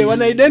 like okay Ni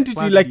wana identity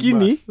party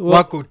lakini bus.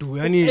 wako tu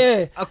yani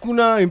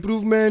hakuna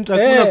improvement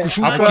hakuna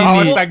kushuka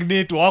Lakini-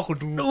 stagnate wako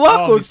tu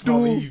Wako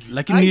wamesimama tu. hivi.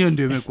 lakini hiyo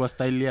ndio imekuwa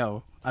style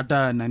yao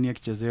hata nani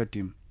akicheza hiyo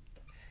team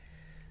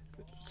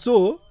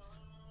so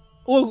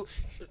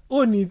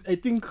ni I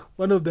think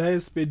one of the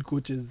highest paid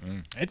coaches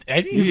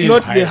I think If he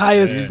not is the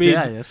highest yeah. paid. The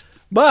highest.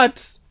 but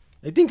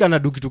I think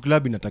anadu kitu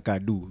klabu inataka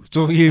adu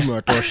so hiyo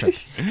imewatosha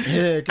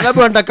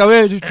klabu anataka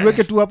we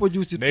tuweke tu hapo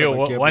juu si Na hiyo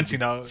tutabaki hapo once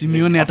juu. in a-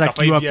 Simeone after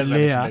atakiwa 5 years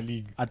player anashinda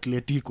league.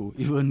 Atletico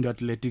hivyo ndio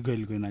Atletico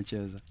ilikuwa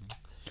inacheza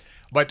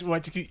But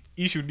what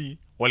issue ni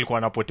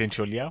walikuwa na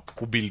potential ya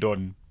kubuild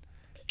on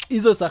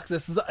hizo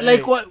success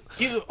like what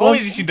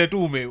always shinda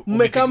tu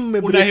mmekaa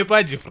mmebreak-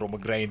 unahepaji from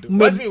grind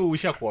Mme- wazi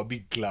ushakuwa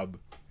big club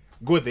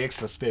go the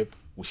extra step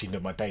ushinde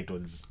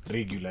matitles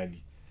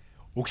regularly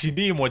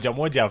ukishindii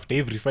moja after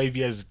every 5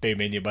 years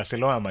time yenye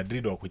Barcelona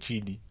Madrid wako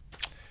chini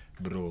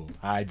bro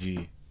aji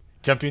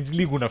Champions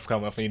League unafika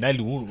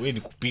mafinali we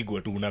ni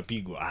kupigwa tu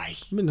unapigwa ai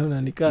mi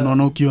naona nikaa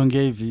unaona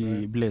ukiongea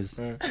hivi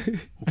Blaze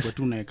uko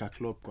tu unaweka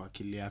Klopp kwa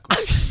akili yako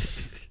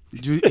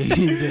Juu,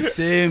 the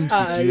same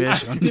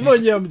situation timo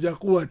nye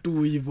amjakuwa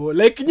tu hivo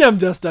like nye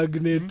amja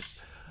stagnate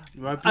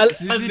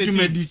sisi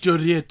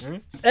tumedeteriorate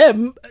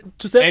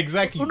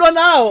Exactly.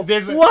 unaona hao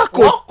There's a-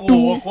 wako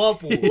tu wako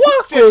hapo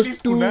Wako Si at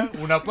least tu.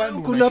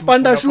 unapanda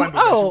Kunapanda shu-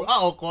 hao.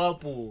 wako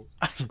hapo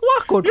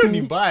wako hiyo ni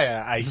tu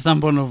mbaya ai sasa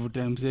mbona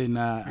vutemse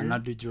na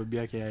anadu job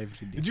yake ya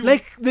everyday Juu,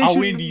 Like, they should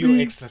hawendi hiyo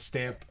be- extra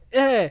step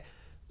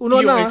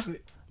unaona Hiyo ex-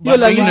 hiyo La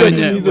Lakini Liga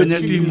wenye- tu hizo wenye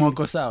team. timu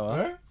wako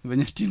sawa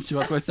venye timu si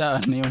wako sawa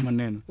ni hiyo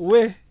maneno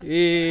we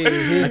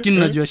lakini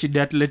unajua shida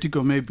ya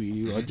Atletico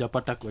maybe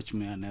wajapata coach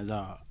mwenye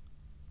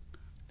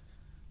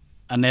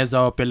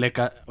anaweza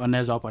wapeleka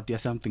wanaweza wapatia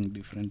something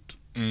different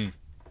Mm.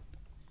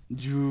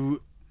 juu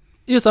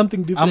hiyo something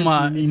different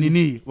ama ni nini?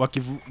 nini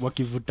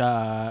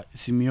wakivuta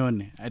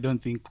Simeone I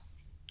don't think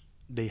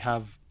they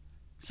have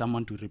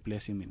someone to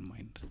replace him in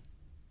mind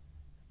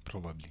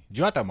Probably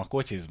juu hata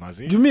macoaches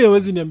mazi jumie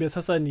wezi niambia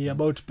sasa ni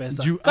about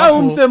pesa Juu kaa hapo-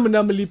 umse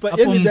mnamlipa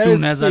hapo yani the mtu highest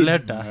unaweza paid.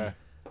 leta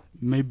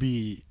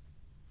maybe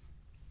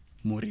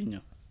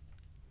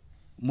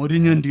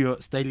Mourinho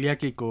ndio style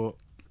yake iko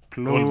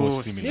Almost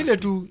close similar. ile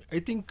tu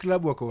I think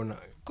club wakaona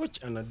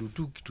coach anadu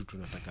tu kitu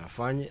tunataka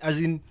afanye as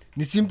in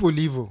ni simple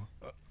hivyo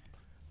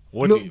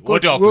wote coach,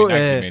 wote wako in wo,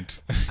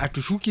 argument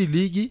atushuki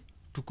ligi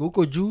tuko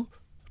huko juu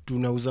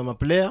tunauza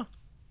maplayer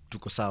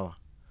tuko sawa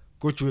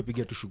coach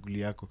wepiga tu shughuli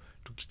yako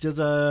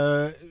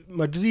tukicheza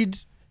Madrid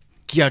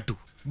kiatu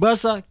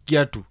Barca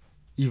kiatu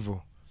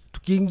hivyo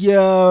tukiingia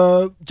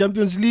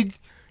Champions League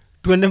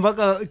tuende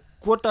mpaka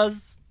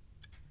quarters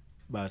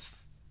bas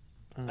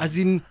as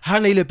in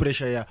hana ile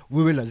pressure ya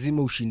wewe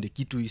lazima ushinde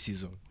kitu hii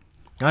season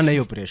hana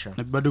hiyo pressure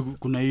na bado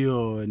kuna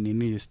hiyo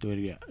nini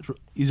historia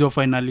hizo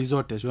finali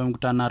zote sio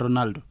mkutana na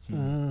Ronaldo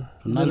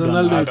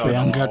Ronaldo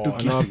anapeanga tu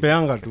kitu.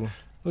 anawapeanga tu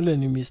ule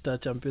ni Mr.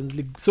 Champions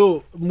League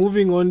so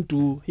moving on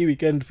to hii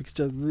weekend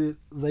fixtures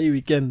za hii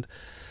weekend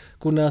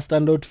kuna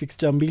standout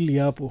fixture mbili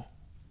hapo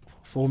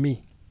for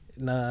me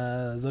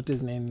na zote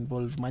zina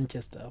involve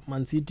Manchester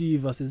Man City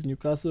versus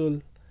Newcastle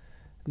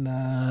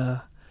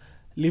na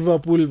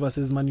Liverpool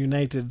versus Man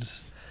United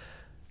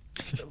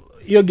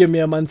hiyo game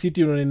ya Man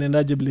City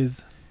unaendaje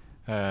Blaze?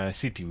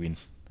 City win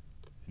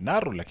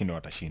naru lakini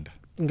watashinda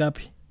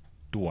Ngapi?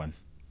 2-1.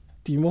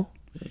 Timo?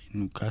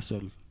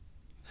 Newcastle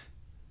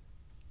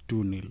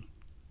 2-0.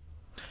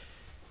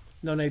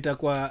 Naona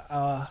itakuwa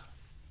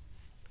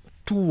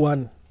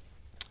 2-1.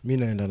 mi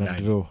naenda na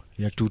Nine. draw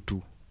ya 2-2.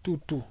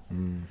 2-2.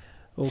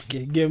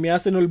 Okay, game ya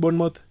Arsenal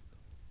Bournemouth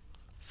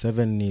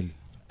 7-0.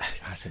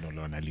 Arsenal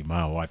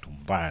wanalimaa watu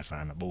mbaya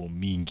sana bao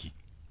mingi.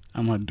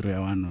 Ama draw ya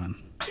 1-1.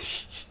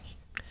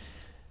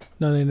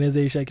 naona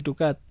inaweza isha kitu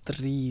kaa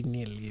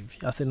 3-0 hivi.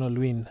 Arsenal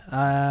win.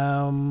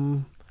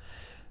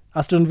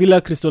 Aston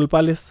Villa Crystal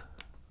Palace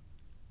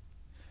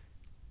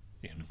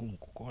Ni ngumu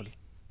kukoli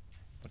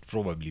but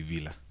probably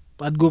Villa.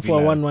 I'd go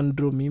for a Villa. 1-1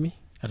 draw mimi.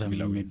 Hata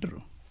Villa mimi win.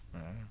 draw.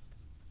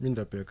 mi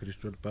ndapea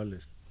Crystal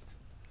Palace.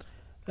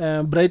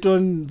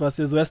 Brighton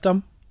versus West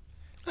Ham.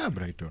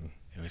 Brighton.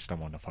 West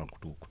Ham wanafaa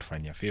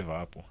kutufanyia favor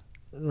hapo.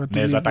 Watulize.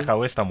 Naweza taka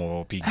West Ham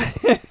wapige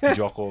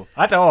joko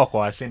hata wao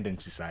wako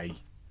ascendancy sahi.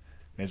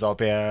 Naweza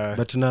wapea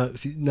But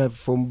na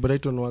from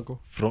Brighton wako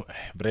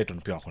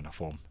Brighton pia wako na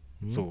form.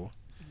 So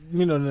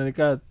mi naona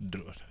nikaa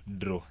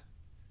draw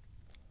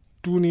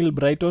 2-0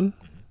 Brighton.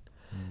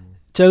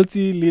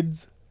 Chelsea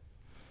Leeds.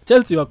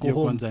 Chelsea wako Hiyo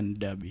home. kwanza ni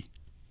derby.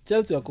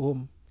 Chelsea wako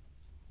home.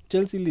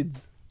 Chelsea Leeds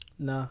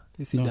na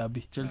isi No,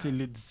 derby. Chelsea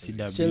Leeds si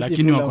derby, Chelsea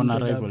lakini wako Fulham na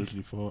ndo derby.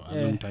 rivalry for a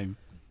Eh. long time.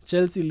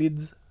 Chelsea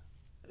Leeds.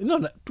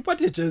 No,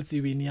 tupatie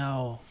Chelsea win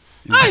yao.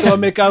 Ai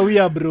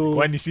wamekawia bro.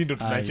 kwani si ndo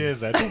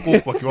tunacheza tuko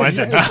kwa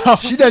kiwanja nao.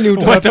 shida ni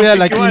utawapea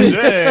lakini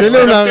Kiwanja, sele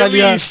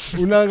watapea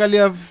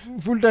unaangalia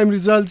full time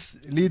results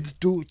leads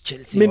to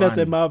Chelsea Mi 1.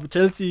 nasema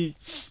Chelsea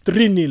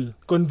 3-0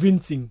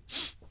 convincing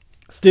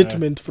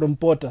statement from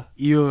Potter.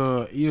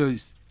 hiyo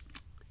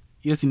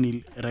si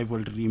ni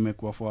rivalry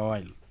imekuwa for a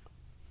while,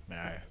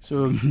 Nah,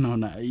 so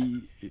naona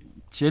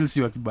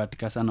Chelsea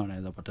wakibahatika sana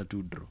wanaweza pata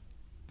 2 draw.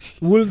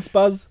 Wolves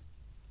Spurs.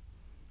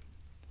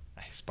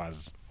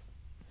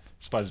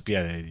 Spurs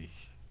pia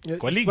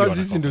kwa ligi Spurs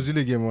wanatoka. hizi ndo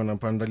zile game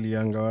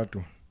wanapandalianga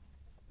watu.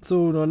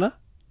 So unaona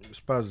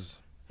Spurs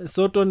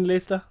Soton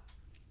Leicester.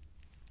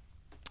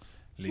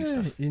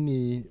 Leicester. hii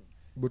ni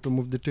bottom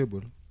of the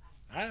table.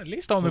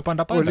 Leicester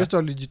wamepanda panda. Leicester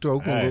walijitoa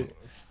huko Eh.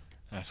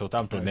 ngo-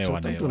 Southampton nayo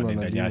Southampton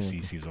wanaenda wanalimwa.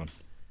 nyasi season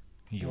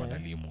hiyo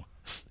wanalimwa.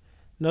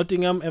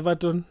 Nottingham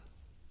Everton.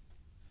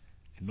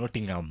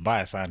 Nottingham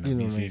mbaya sana You know,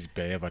 mimi man. siwezi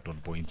pea Everton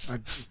points.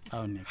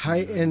 Hao ni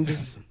high end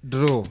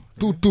draw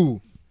 2-2.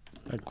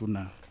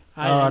 hakuna.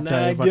 Haya, Hata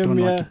na Everton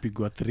game ya-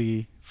 wakipigwa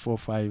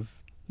 3-4-5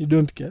 You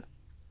don't care.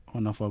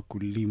 wanafaa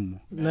kulimwa.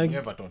 Na,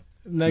 Everton.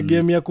 na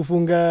game ya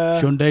kufunga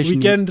Shondash ni-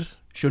 weekend.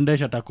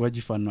 Shondash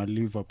atakuwaji fan wa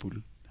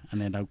Liverpool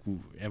anaenda ku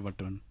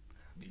Everton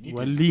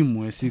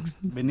walimwe 6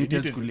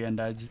 Benitez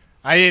kuliendaji.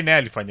 Aye naye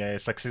alifanya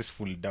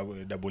successful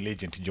double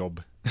agent job.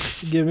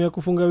 Game ya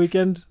kufunga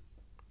weekend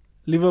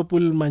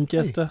Liverpool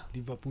Manchester.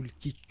 Liverpool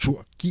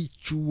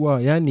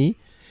kichwa yani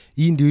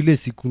hii ndio ile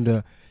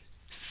sekunda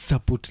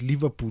support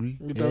Liverpool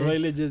Utavaa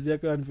ile jezi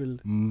yake Anfield.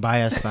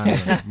 mbaya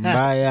sana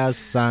mbaya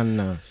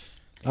sana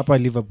hapa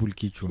Liverpool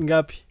kichwa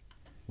Ngapi?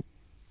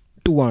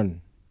 2-1.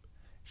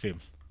 Same.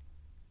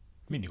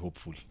 Mimi ni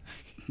hopeful.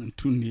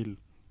 2-0.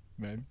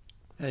 Man.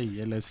 Hey,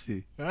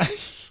 LFC.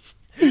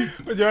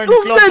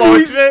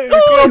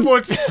 Klopp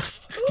out.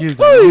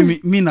 Excuse me,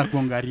 mi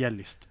nakuanga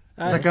realist.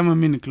 Hata kama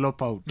mi ni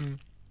Klopp out.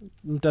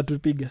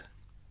 Mtatupiga.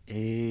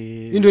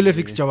 Hii ndio ile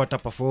fixture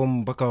wataperform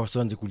mpaka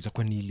wasanze kuuliza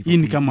kwani Liverpool Hii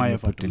ni kama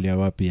imepotelea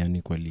wapi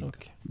yani kwa league.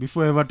 Okay.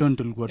 Before Everton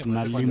tulikuwa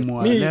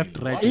tunalimwa Mi- left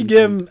right. hii and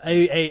game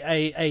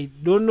I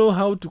don't know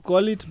how to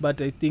call it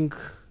but I think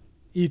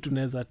hii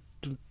tunaweza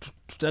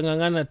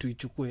tutangangana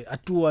tuichukue a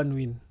 2-1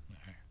 win.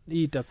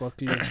 Hii itakuwa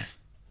close.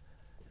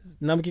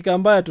 Na mkika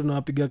mbaya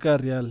tunawapiga ka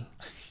Real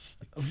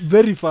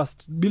very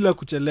fast bila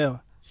kuchelewa,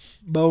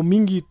 bao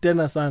mingi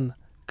tena sana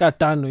ka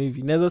 5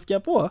 hivi. Naweza sikia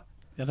poa.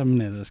 hata mi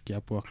naweza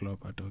sikia poa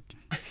Klopp atoke.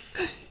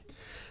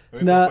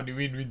 Na- Ni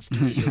win-win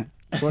situation.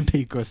 Wote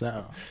iko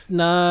sawa.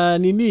 Na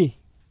nini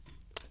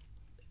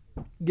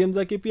game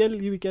za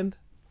KPL hii weekend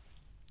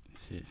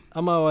Si.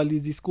 ama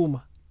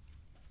walizisukuma?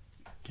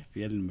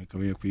 KPL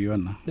nimekawia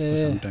kuiona for Eh.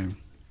 some time.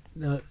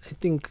 I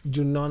think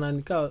Junaona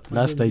nika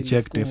Last I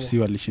checked FC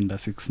walishinda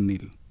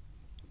 6-0.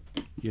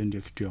 Hiyo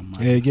ndio kitu ya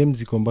maana. Game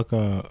ziko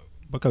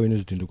mpaka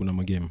Wednesday ndio kuna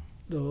magame.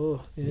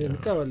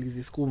 nika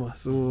walizisukuma,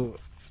 so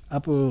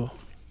hapo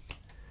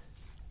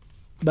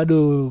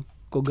bado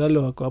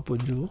Kogalo wako hapo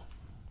juu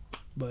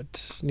but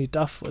ni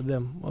tough for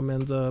them.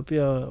 Wameanza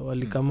pia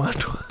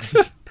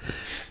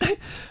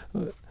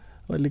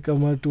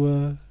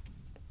walikamatwa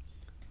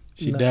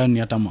Shida yao ni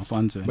hata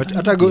mafanzo. But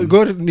hata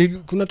Gor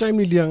kuna time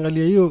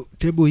niliangalia hiyo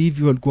table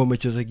hivi walikuwa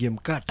wamecheza game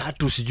ka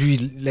 3 sijui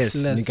less.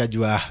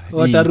 Nikajua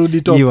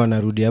watarudi top. hii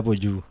wanarudi hapo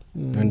juu.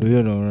 Mm. Na ndio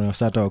hiyo na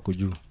sasa wako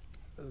juu.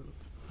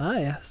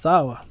 Haya,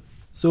 sawa.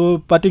 So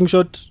parting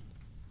shot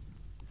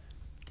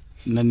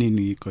Nani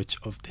ni coach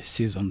of the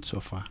season so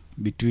far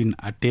between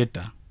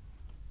Arteta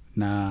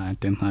na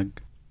Ten Hag?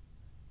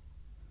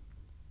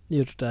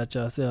 hiyo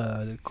tutaacha,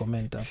 sasa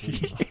comment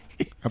hapo.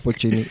 hapo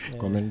chini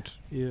comment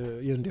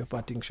hiyo ndio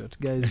parting shot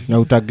guys. na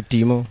utag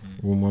Timo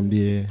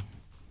umwambie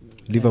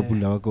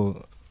Liverpool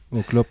wako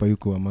Klopp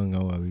yuko among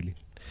hao wawili.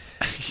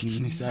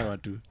 Ni sawa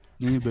tu,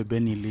 nyinyi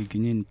bebeni league,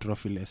 nyinyi ni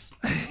trophyless.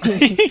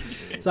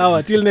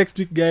 Sawa, till next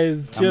week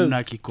guys, cheers.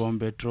 Hamna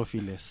kikombe,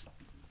 trophyless.